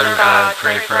Mary, Mother of God,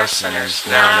 pray for us sinners,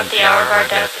 now and at the hour of our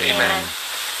death. Amen.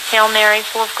 Hail Mary,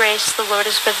 full of grace, the Lord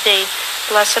is with thee.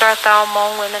 Blessed art thou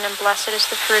among women, and blessed is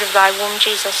the fruit of thy womb,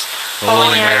 Jesus.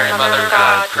 Holy Mary, Mother of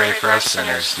God, pray for us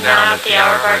sinners, now and at the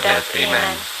hour of our death.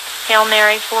 Amen. Hail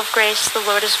Mary, full of grace, the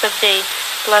Lord is with thee.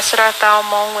 Blessed art thou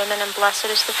among women, and blessed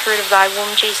is the fruit of thy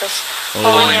womb, Jesus.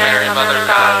 Holy Mary, Mother of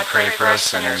God, pray for us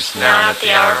sinners, now and at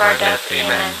the hour of our death.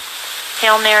 Amen.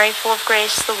 Hail Mary, full of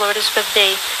grace, the Lord is with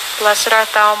thee. Blessed art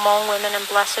thou among women, and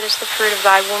blessed is the fruit of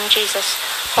thy womb, Jesus.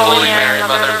 Holy Mary,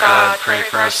 Mother of God, pray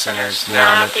for us sinners,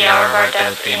 now and at the hour of our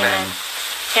death. Amen.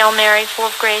 Hail Mary, full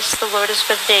of grace, the Lord is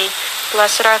with thee.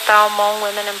 Blessed art thou among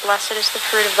women, and blessed is the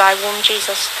fruit of thy womb,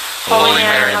 Jesus. Holy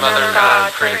Mary, Mother of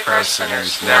God, pray for us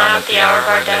sinners, now and at the hour of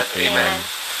our death. Amen.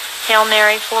 Hail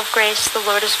Mary, full of grace, the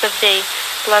Lord is with thee.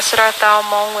 Blessed art thou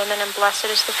among women, and blessed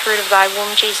is the fruit of thy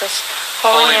womb, Jesus.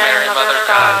 Holy Mary, Mother of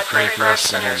God, pray for us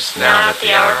sinners, now and at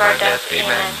the hour of our death.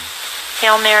 Amen.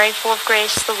 Hail Mary, full of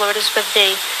grace, the Lord is with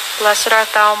thee. Blessed art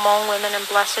thou among women, and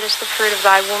blessed is the fruit of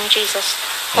thy womb, Jesus.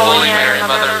 Holy Mary,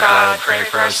 Mother of God, pray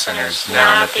for us sinners,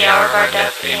 now and at the hour of our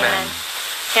death. Amen.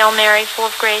 Hail Mary, full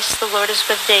of grace, the Lord is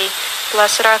with thee.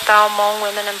 Blessed art thou among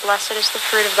women, and blessed is the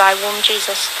fruit of thy womb,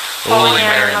 Jesus. Holy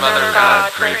Mary, Mother of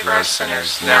God, pray for us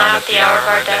sinners, now and at the hour of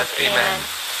our death. Amen.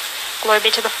 Glory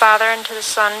be to the Father, and to the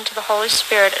Son, and to the Holy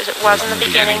Spirit, as it was in the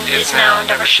beginning, is now,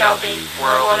 and ever shall be,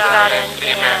 world without end.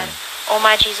 Amen. O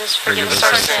my Jesus, forgive us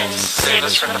our sins, save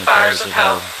us from the fires of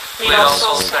hell, lead all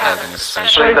souls to heaven,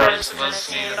 especially those in most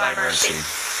need of thy mercy.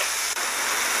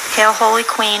 Hail, Holy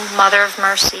Queen, Mother of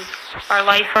Mercy, our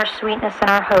life, our sweetness, and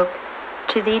our hope.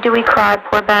 To thee do we cry,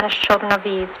 poor banished children of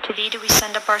Eve. To thee do we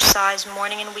send up our sighs,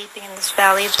 mourning and weeping in this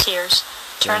valley of tears.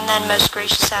 Turn then, most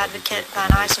gracious Advocate,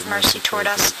 thine eyes of mercy toward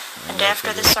us, and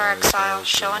after this our exile,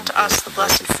 show unto us the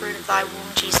blessed fruit of thy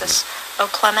womb, Jesus. O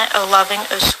clement, O loving,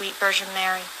 O sweet Virgin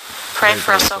Mary, pray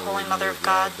for us, O Holy Mother of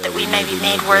God, that we may be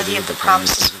made worthy of the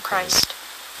promises of Christ.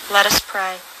 Let us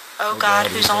pray. O God,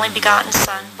 whose only begotten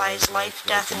Son, by his life,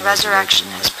 death, and resurrection,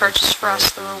 has purchased for us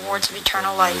the rewards of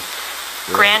eternal life,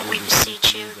 grant, we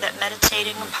beseech you, that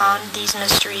meditating upon these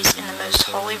mysteries in the most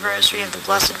holy rosary of the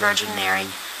Blessed Virgin Mary,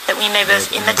 that we may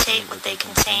both imitate what they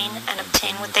contain and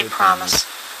obtain what they promise.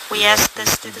 We ask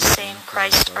this through the same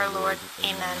Christ our Lord.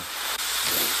 Amen.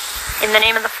 In the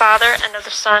name of the Father, and of the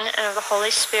Son, and of the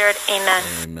Holy Spirit. Amen.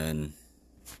 Amen.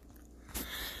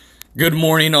 Good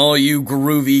morning, all you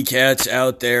groovy cats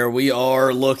out there. We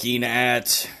are looking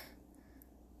at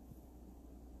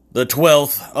the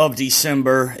 12th of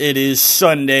December. It is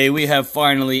Sunday. We have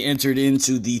finally entered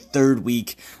into the third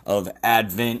week of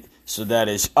Advent. So that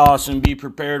is awesome. Be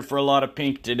prepared for a lot of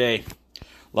pink today.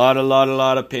 Lot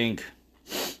of pink.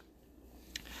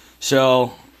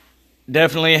 So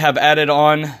definitely have added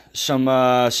on some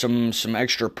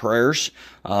extra prayers.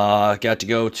 Got to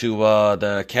go to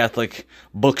the Catholic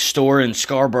bookstore in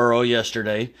Scarborough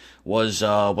yesterday. Was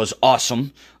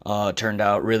awesome. Turned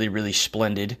out really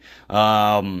splendid.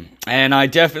 And I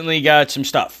definitely got some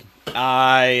stuff.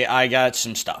 I got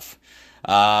some stuff.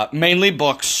 Mainly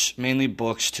books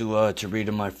to read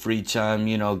in my free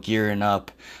time, gearing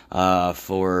up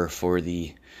for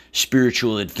the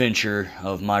spiritual adventure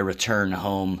of my return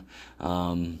home.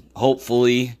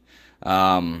 Hopefully,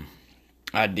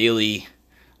 ideally,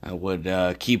 I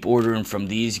would keep ordering from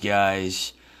these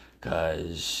guys,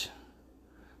 because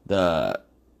they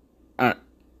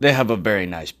have a very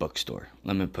nice bookstore.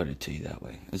 Let me put it to you that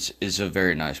way. It's a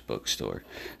very nice bookstore.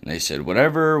 And they said,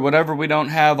 whatever we don't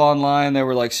have online, they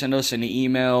were like, send us an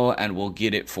email and we'll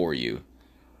get it for you.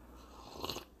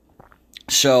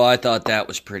 So I thought that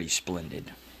was pretty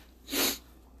splendid.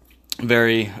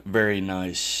 Very, very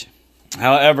nice.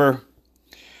 However,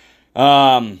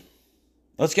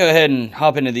 let's go ahead and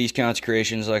hop into these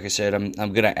consecrations. Like I said, I'm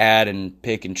going to add and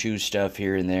pick and choose stuff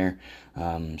here and there.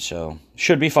 So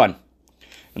should be fun.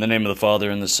 In the name of the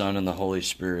Father, and the Son, and the Holy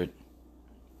Spirit.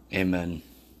 Amen.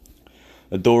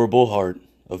 Adorable heart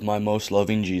of my most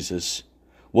loving Jesus,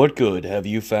 what good have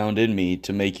you found in me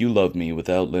to make you love me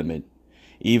without limit?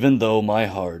 Even though my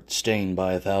heart, stained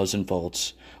by 1,000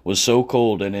 faults, was so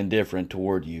cold and indifferent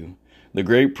toward you, the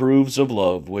great proofs of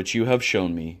love which you have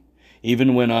shown me,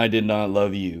 even when I did not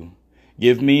love you,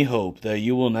 give me hope that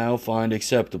you will now find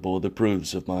acceptable the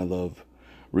proofs of my love.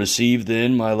 Receive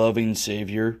then, my loving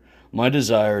Savior, my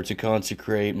desire to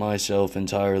consecrate myself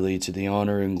entirely to the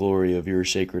honor and glory of your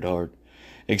Sacred Heart.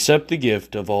 Accept the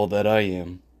gift of all that I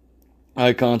am.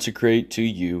 I consecrate to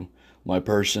you my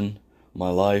person, my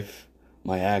life,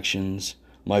 my actions,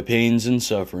 my pains and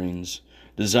sufferings,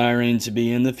 desiring to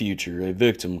be in the future a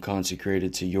victim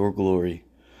consecrated to your glory,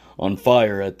 on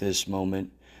fire at this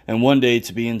moment, and one day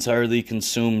to be entirely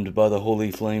consumed by the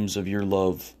holy flames of your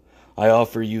love. I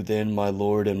offer you then, my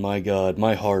Lord and my God,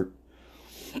 my heart,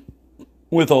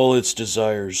 with all its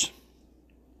desires,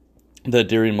 that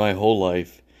during my whole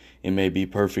life it may be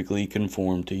perfectly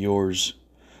conformed to yours.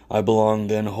 I belong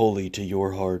then wholly to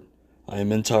your heart. I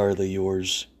am entirely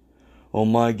yours. O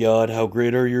my God, how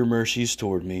great are your mercies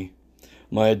toward me.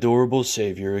 My adorable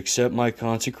Savior, accept my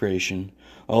consecration,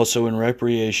 also in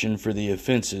reparation for the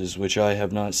offenses which I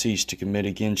have not ceased to commit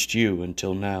against you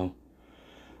until now.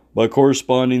 By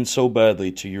corresponding so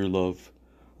badly to your love,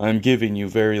 I am giving you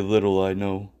very little, I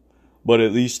know. But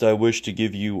at least I wish to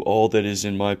give you all that is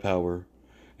in my power,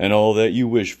 and all that you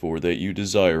wish for, that you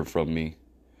desire from me.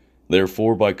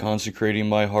 Therefore, by consecrating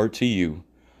my heart to you,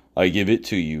 I give it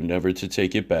to you, never to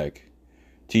take it back.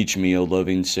 Teach me, O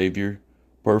loving Savior,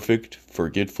 perfect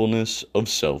forgetfulness of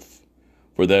self,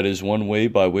 for that is one way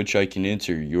by which I can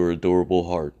enter your adorable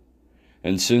heart.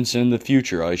 And since in the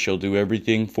future I shall do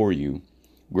everything for you,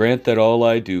 grant that all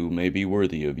I do may be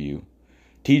worthy of you.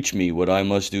 Teach me what I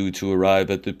must do to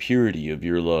arrive at the purity of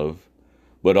your love,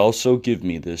 but also give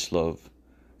me this love.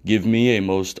 Give me a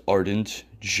most ardent,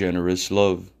 generous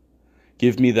love.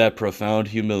 Give me that profound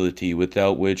humility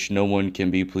without which no one can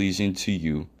be pleasing to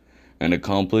you, and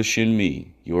accomplish in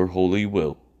me your holy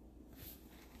will.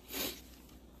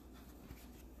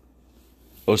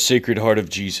 O Sacred Heart of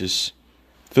Jesus,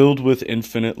 filled with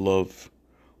infinite love,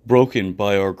 broken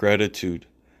by our gratitude,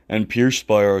 and pierced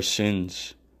by our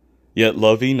sins, yet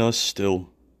loving us still,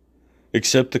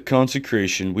 accept the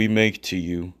consecration we make to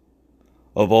you.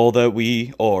 of all that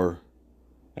we are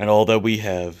and all that we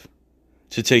have,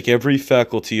 to take every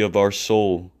faculty of our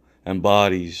soul and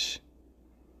bodies,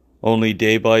 only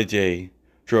day by day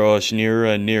draw us nearer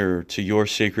and nearer to your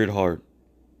sacred heart.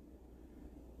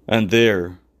 And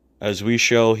there, as we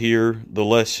shall hear the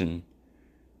lesson,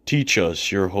 teach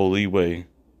us your holy way.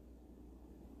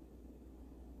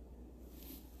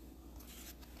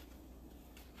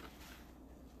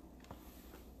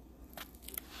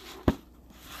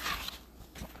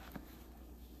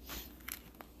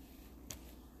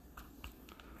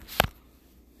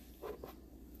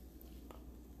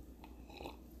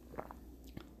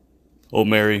 O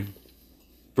Mary,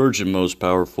 Virgin most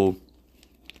powerful,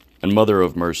 and Mother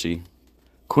of mercy,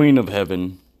 Queen of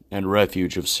heaven, and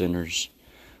refuge of sinners,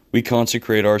 we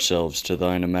consecrate ourselves to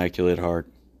thine immaculate heart.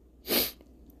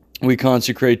 We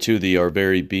consecrate to thee our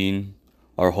very being,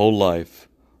 our whole life,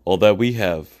 all that we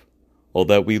have, all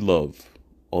that we love,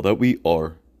 all that we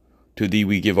are. To thee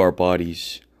we give our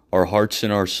bodies, our hearts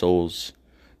and our souls.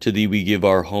 To thee we give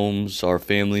our homes, our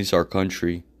families, our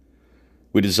country.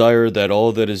 We desire that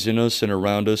all that is in us and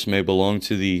around us may belong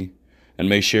to thee, and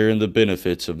may share in the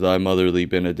benefits of thy motherly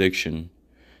benediction,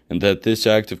 and that this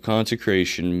act of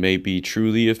consecration may be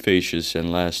truly efficacious and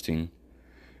lasting.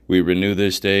 We renew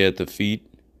this day at the feet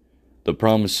the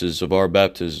promises of our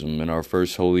baptism and our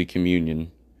first Holy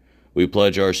Communion. We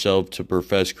pledge ourselves to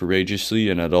profess courageously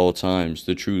and at all times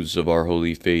the truths of our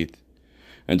holy faith,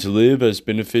 and to live as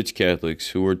benefits Catholics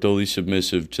who are duly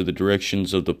submissive to the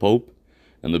directions of the Pope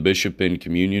and the Bishop in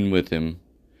communion with him.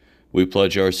 We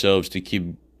pledge ourselves to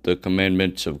keep the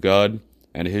commandments of God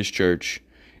and his Church,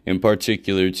 in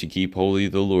particular to keep holy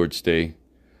the Lord's Day.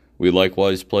 We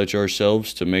likewise pledge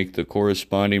ourselves to make the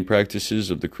corresponding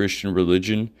practices of the Christian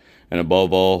religion, and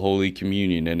above all Holy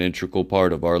Communion, an integral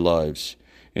part of our lives,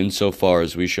 insofar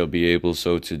as we shall be able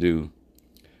so to do.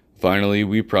 Finally,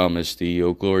 we promise thee,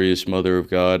 O glorious Mother of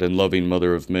God and loving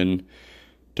Mother of men,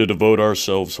 to devote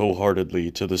ourselves wholeheartedly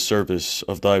to the service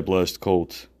of thy blessed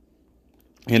cult,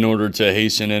 in order to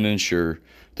hasten and ensure,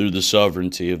 through the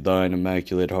sovereignty of thine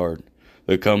immaculate heart,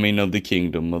 the coming of the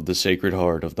kingdom of the Sacred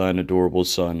Heart of thine adorable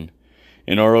Son,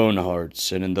 in our own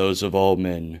hearts and in those of all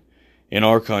men, in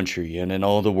our country and in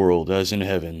all the world, as in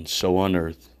heaven, so on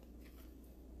earth.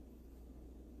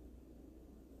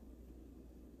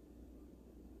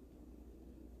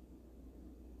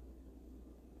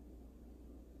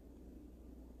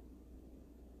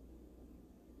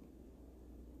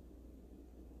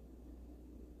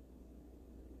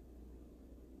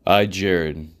 I,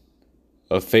 Jared,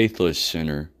 a faithless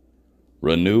sinner,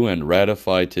 renew and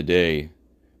ratify today,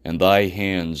 in thy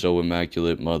hands, O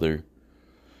Immaculate Mother,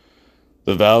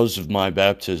 the vows of my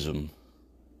baptism.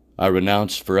 I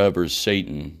renounce forever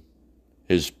Satan,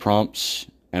 his prompts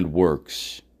and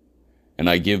works, and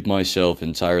I give myself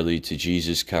entirely to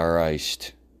Jesus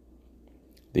Christ,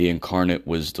 the incarnate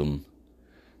wisdom,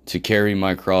 to carry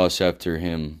my cross after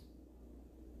him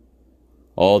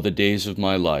all the days of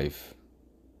my life,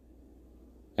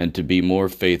 and to be more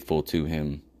faithful to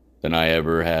him than I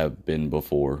ever have been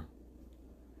before.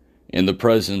 In the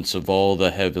presence of all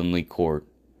the heavenly court,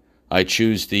 I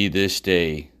choose thee this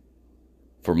day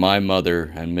for my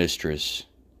mother and mistress.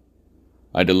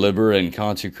 I deliver and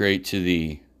consecrate to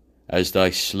thee, as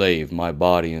thy slave, my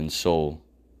body and soul,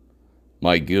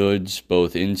 my goods,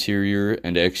 both interior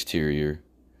and exterior,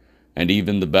 and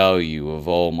even the value of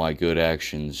all my good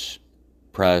actions,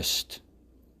 past,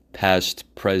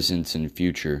 present, and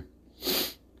future,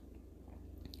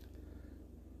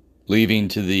 leaving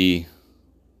to thee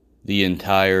the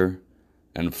entire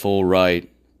and full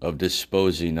right of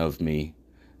disposing of me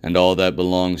and all that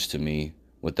belongs to me,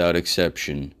 without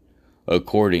exception,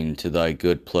 according to thy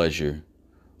good pleasure,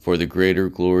 for the greater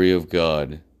glory of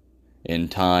God, in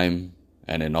time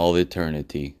and in all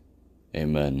eternity.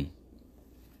 Amen.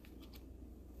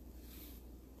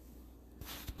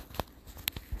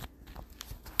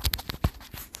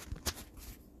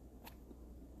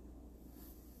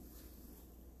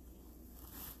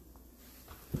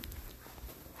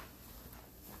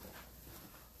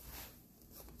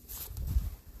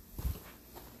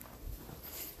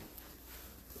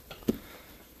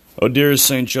 O dearest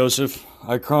Saint Joseph,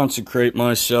 I consecrate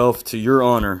myself to your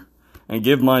honor and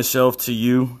give myself to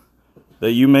you,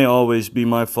 that you may always be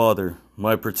my Father,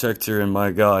 my protector, and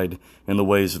my guide in the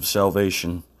ways of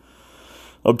salvation.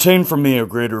 Obtain for me a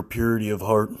greater purity of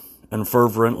heart and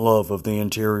fervent love of the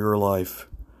interior life.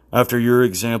 After your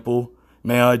example,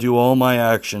 may I do all my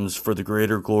actions for the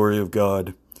greater glory of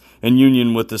God, in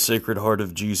union with the Sacred Heart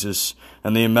of Jesus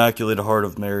and the Immaculate Heart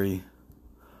of Mary.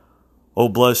 O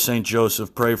blessed Saint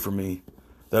Joseph, pray for me,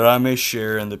 that I may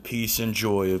share in the peace and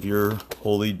joy of your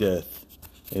holy death.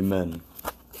 Amen.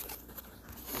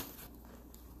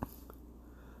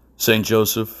 Saint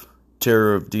Joseph,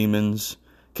 terror of demons,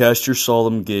 cast your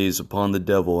solemn gaze upon the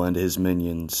devil and his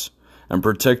minions, and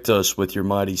protect us with your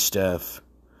mighty staff.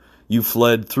 You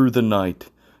fled through the night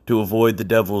to avoid the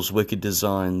devil's wicked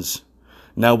designs.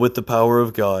 Now with the power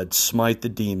of God, smite the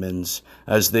demons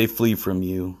as they flee from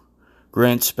you.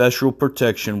 Grant special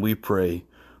protection, we pray,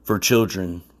 for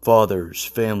children, fathers,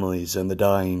 families, and the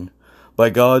dying. By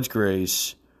God's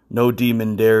grace, no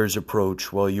demon dares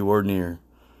approach while you are near.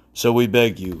 So we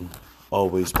beg you,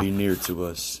 always be near to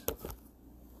us.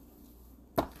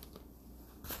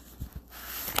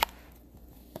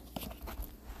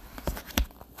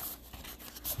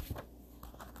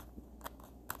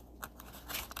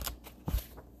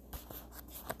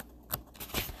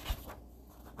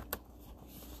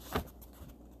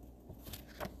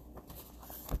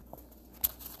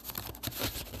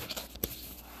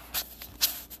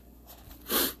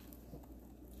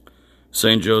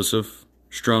 Saint Joseph,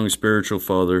 strong spiritual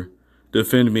father,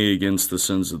 defend me against the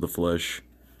sins of the flesh.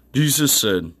 Jesus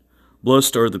said,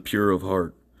 "Blessed are the pure of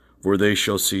heart, for they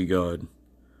shall see God."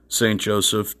 Saint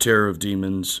Joseph, terror of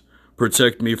demons,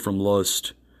 protect me from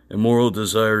lust, immoral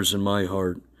desires in my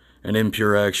heart, and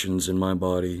impure actions in my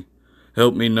body.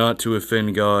 Help me not to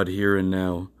offend God here and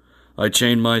now. I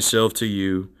chain myself to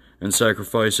you and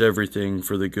sacrifice everything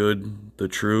for the good, the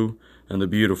true, and the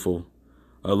beautiful.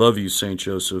 I love you, Saint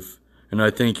Joseph, and I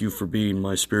thank you for being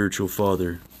my spiritual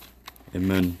father.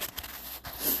 Amen.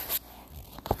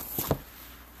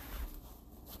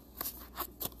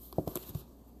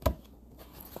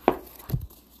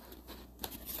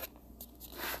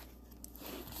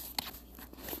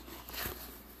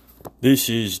 This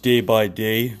is day by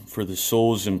day for the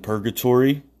souls in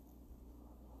purgatory.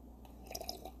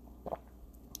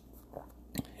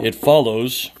 It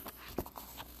follows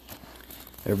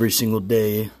every single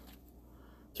day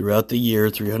throughout the year,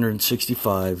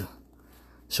 365.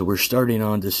 So we're starting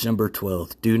on December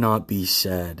 12th. Do not be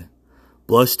sad.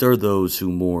 Blessed are those who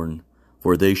mourn,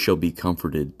 for they shall be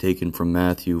comforted. Taken from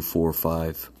Matthew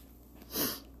 4:5.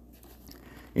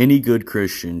 Any good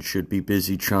Christian should be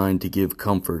busy trying to give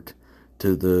comfort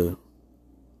to the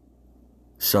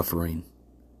suffering.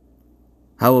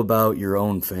 How about your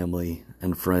own family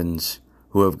and friends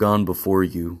who have gone before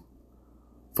you?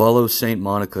 Follow Saint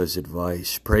Monica's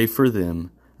advice. Pray for them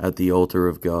at the altar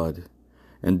of God,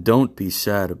 and don't be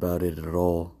sad about it at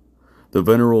all. The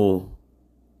venerable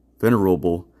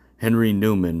Henry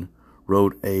Newman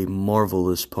wrote a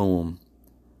marvelous poem,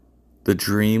 The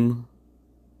Dream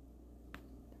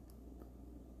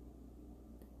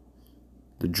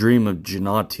of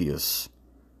Genotius,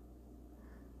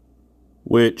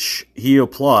 which he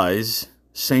applies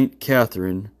Saint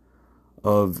Catherine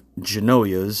of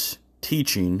Genoa's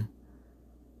teaching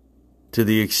to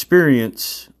the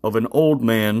experience of an old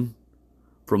man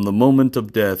from the moment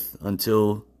of death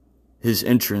until his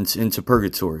entrance into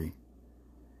purgatory.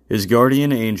 His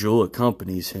guardian angel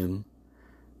accompanies him,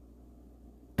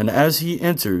 and as he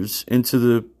enters into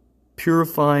the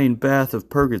purifying bath of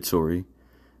purgatory,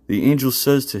 the angel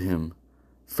says to him,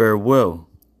 "Farewell,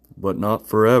 but not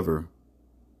forever.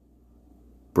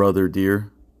 Brother dear,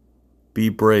 be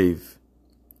brave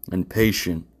and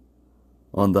patient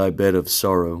on thy bed of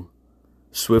sorrow.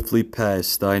 Swiftly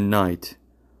pass thy night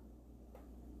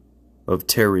of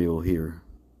tarrial here,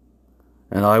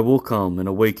 and I will come and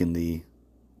awaken thee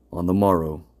on the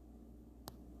morrow."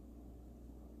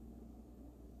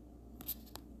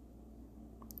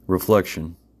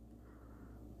 Reflection.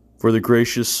 For the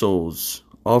gracious souls,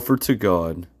 offer to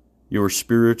God your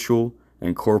spiritual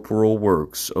and corporal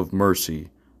works of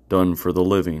mercy done for the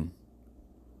living.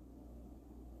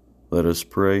 Let us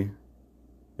pray.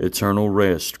 Eternal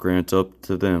rest grant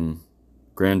unto them,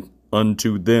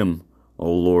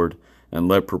 O Lord, and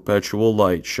let perpetual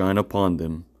light shine upon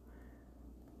them.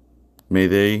 May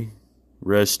they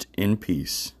rest in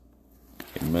peace.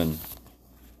 Amen.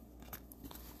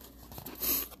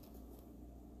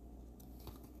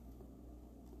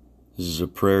 This is a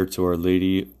prayer to Our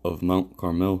Lady of Mount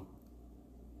Carmel.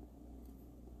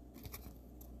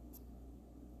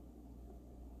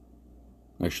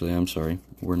 Actually, I'm sorry.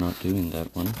 We're not doing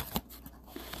that one.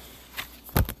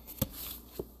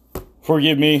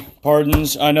 Forgive me,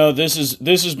 pardons. I know this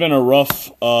has been a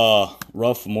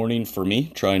rough morning for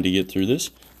me trying to get through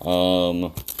this.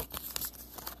 Trying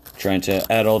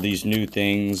to add all these new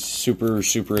things, super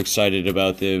excited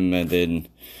about them, and then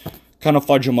kind of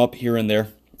fudge them up here and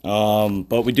there.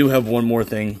 But we do have one more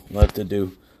thing left to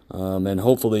do, and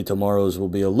hopefully tomorrow's will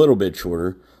be a little bit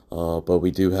shorter. but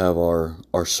we do have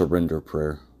our surrender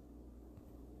prayer.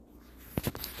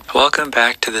 Welcome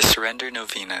back to the Surrender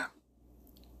Novena.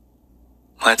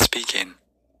 Let's begin.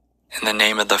 In the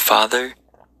name of the Father,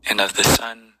 and of the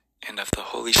Son, and of the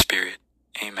Holy Spirit.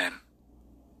 Amen.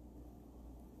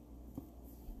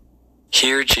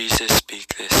 Hear Jesus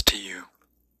speak this to you.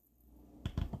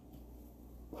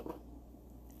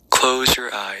 Close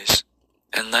your eyes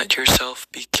and let yourself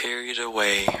be carried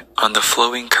away on the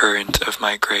flowing current of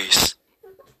my grace.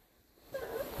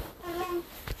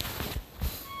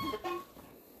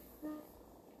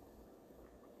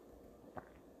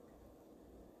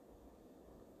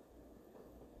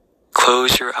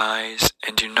 Close your eyes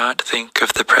and do not think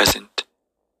of the present,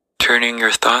 turning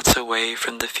your thoughts away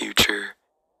from the future,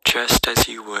 just as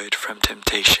you would from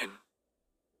temptation.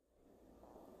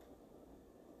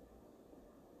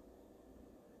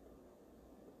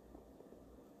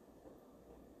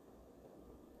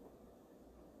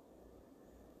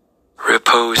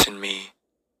 Repose in me,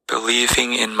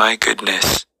 believing in my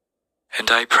goodness, and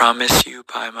I promise you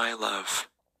by my love,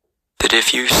 that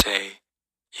if you say,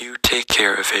 "You take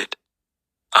care of it,"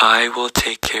 I will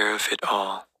take care of it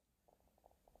all.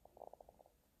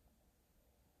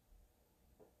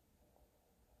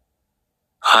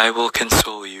 I will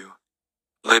console you,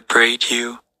 liberate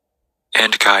you,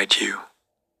 and guide you.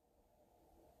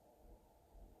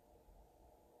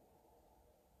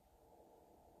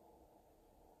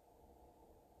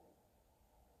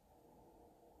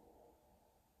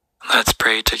 Let's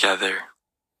pray together.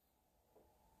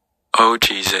 O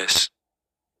Jesus,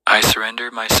 I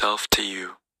surrender myself to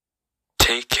you.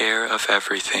 Take care of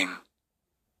everything.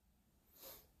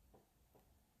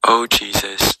 O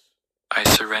Jesus, I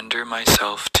surrender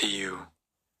myself to you.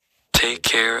 Take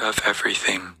care of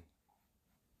everything.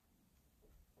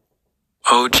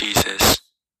 O Jesus,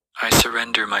 I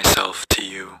surrender myself to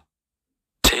you.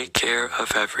 Take care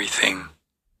of everything.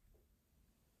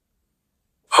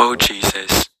 O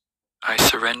Jesus, I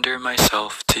surrender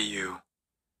myself to you.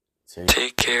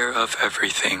 Take care of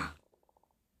everything.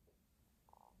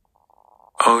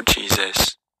 O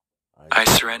Jesus, I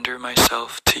surrender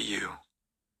myself to you.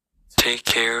 Take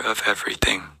care of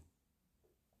everything.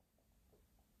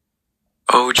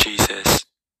 O Jesus,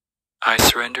 I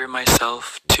surrender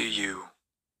myself to you.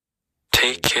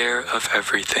 Take care of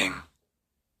everything.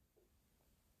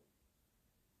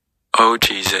 O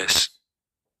Jesus,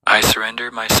 I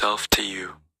surrender myself to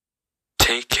you.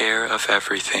 Take care of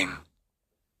everything.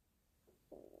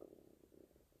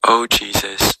 O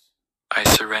Jesus, I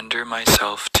surrender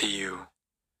myself to you.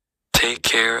 Take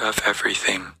care of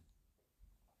everything.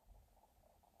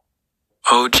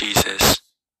 O Jesus,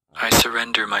 I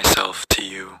surrender myself to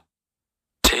you.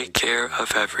 Take care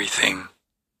of everything.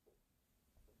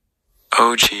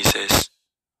 O Jesus,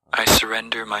 I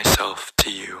surrender myself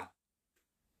to you.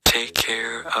 Take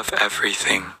care of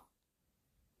everything.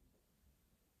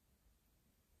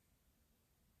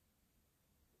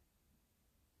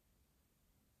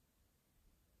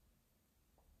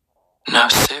 Now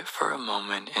sit for a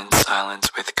moment in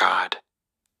silence with God.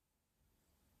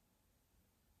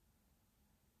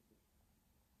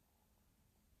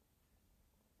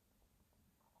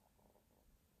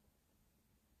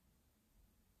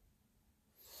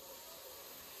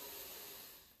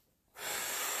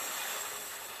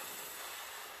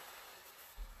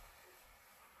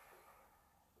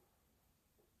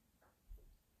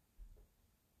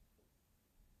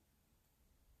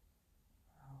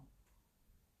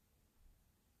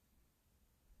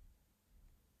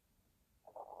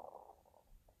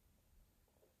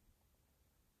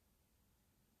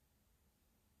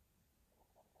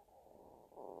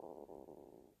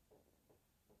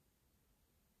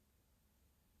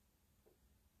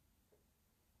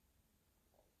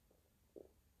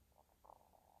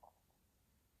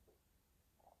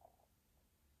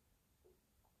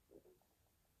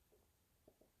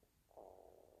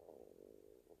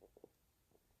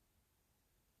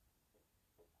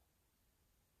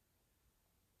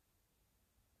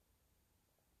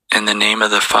 In the name of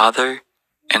the Father,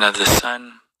 and of the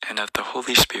Son, and of the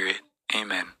Holy Spirit.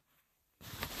 Amen.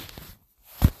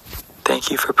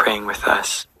 Thank you for praying with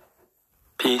us.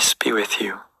 Peace be with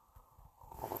you.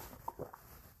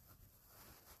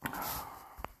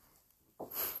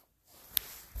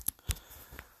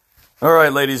 All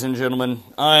right, ladies and gentlemen,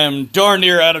 I am darn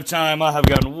near out of time. I have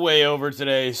gotten way over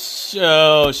today.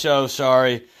 So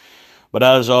sorry. But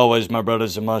as always, my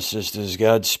brothers and my sisters,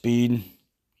 Godspeed.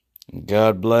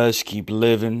 God bless. Keep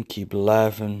living. Keep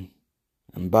laughing.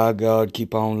 And by God,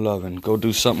 keep on loving. Go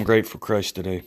do something great for Christ today.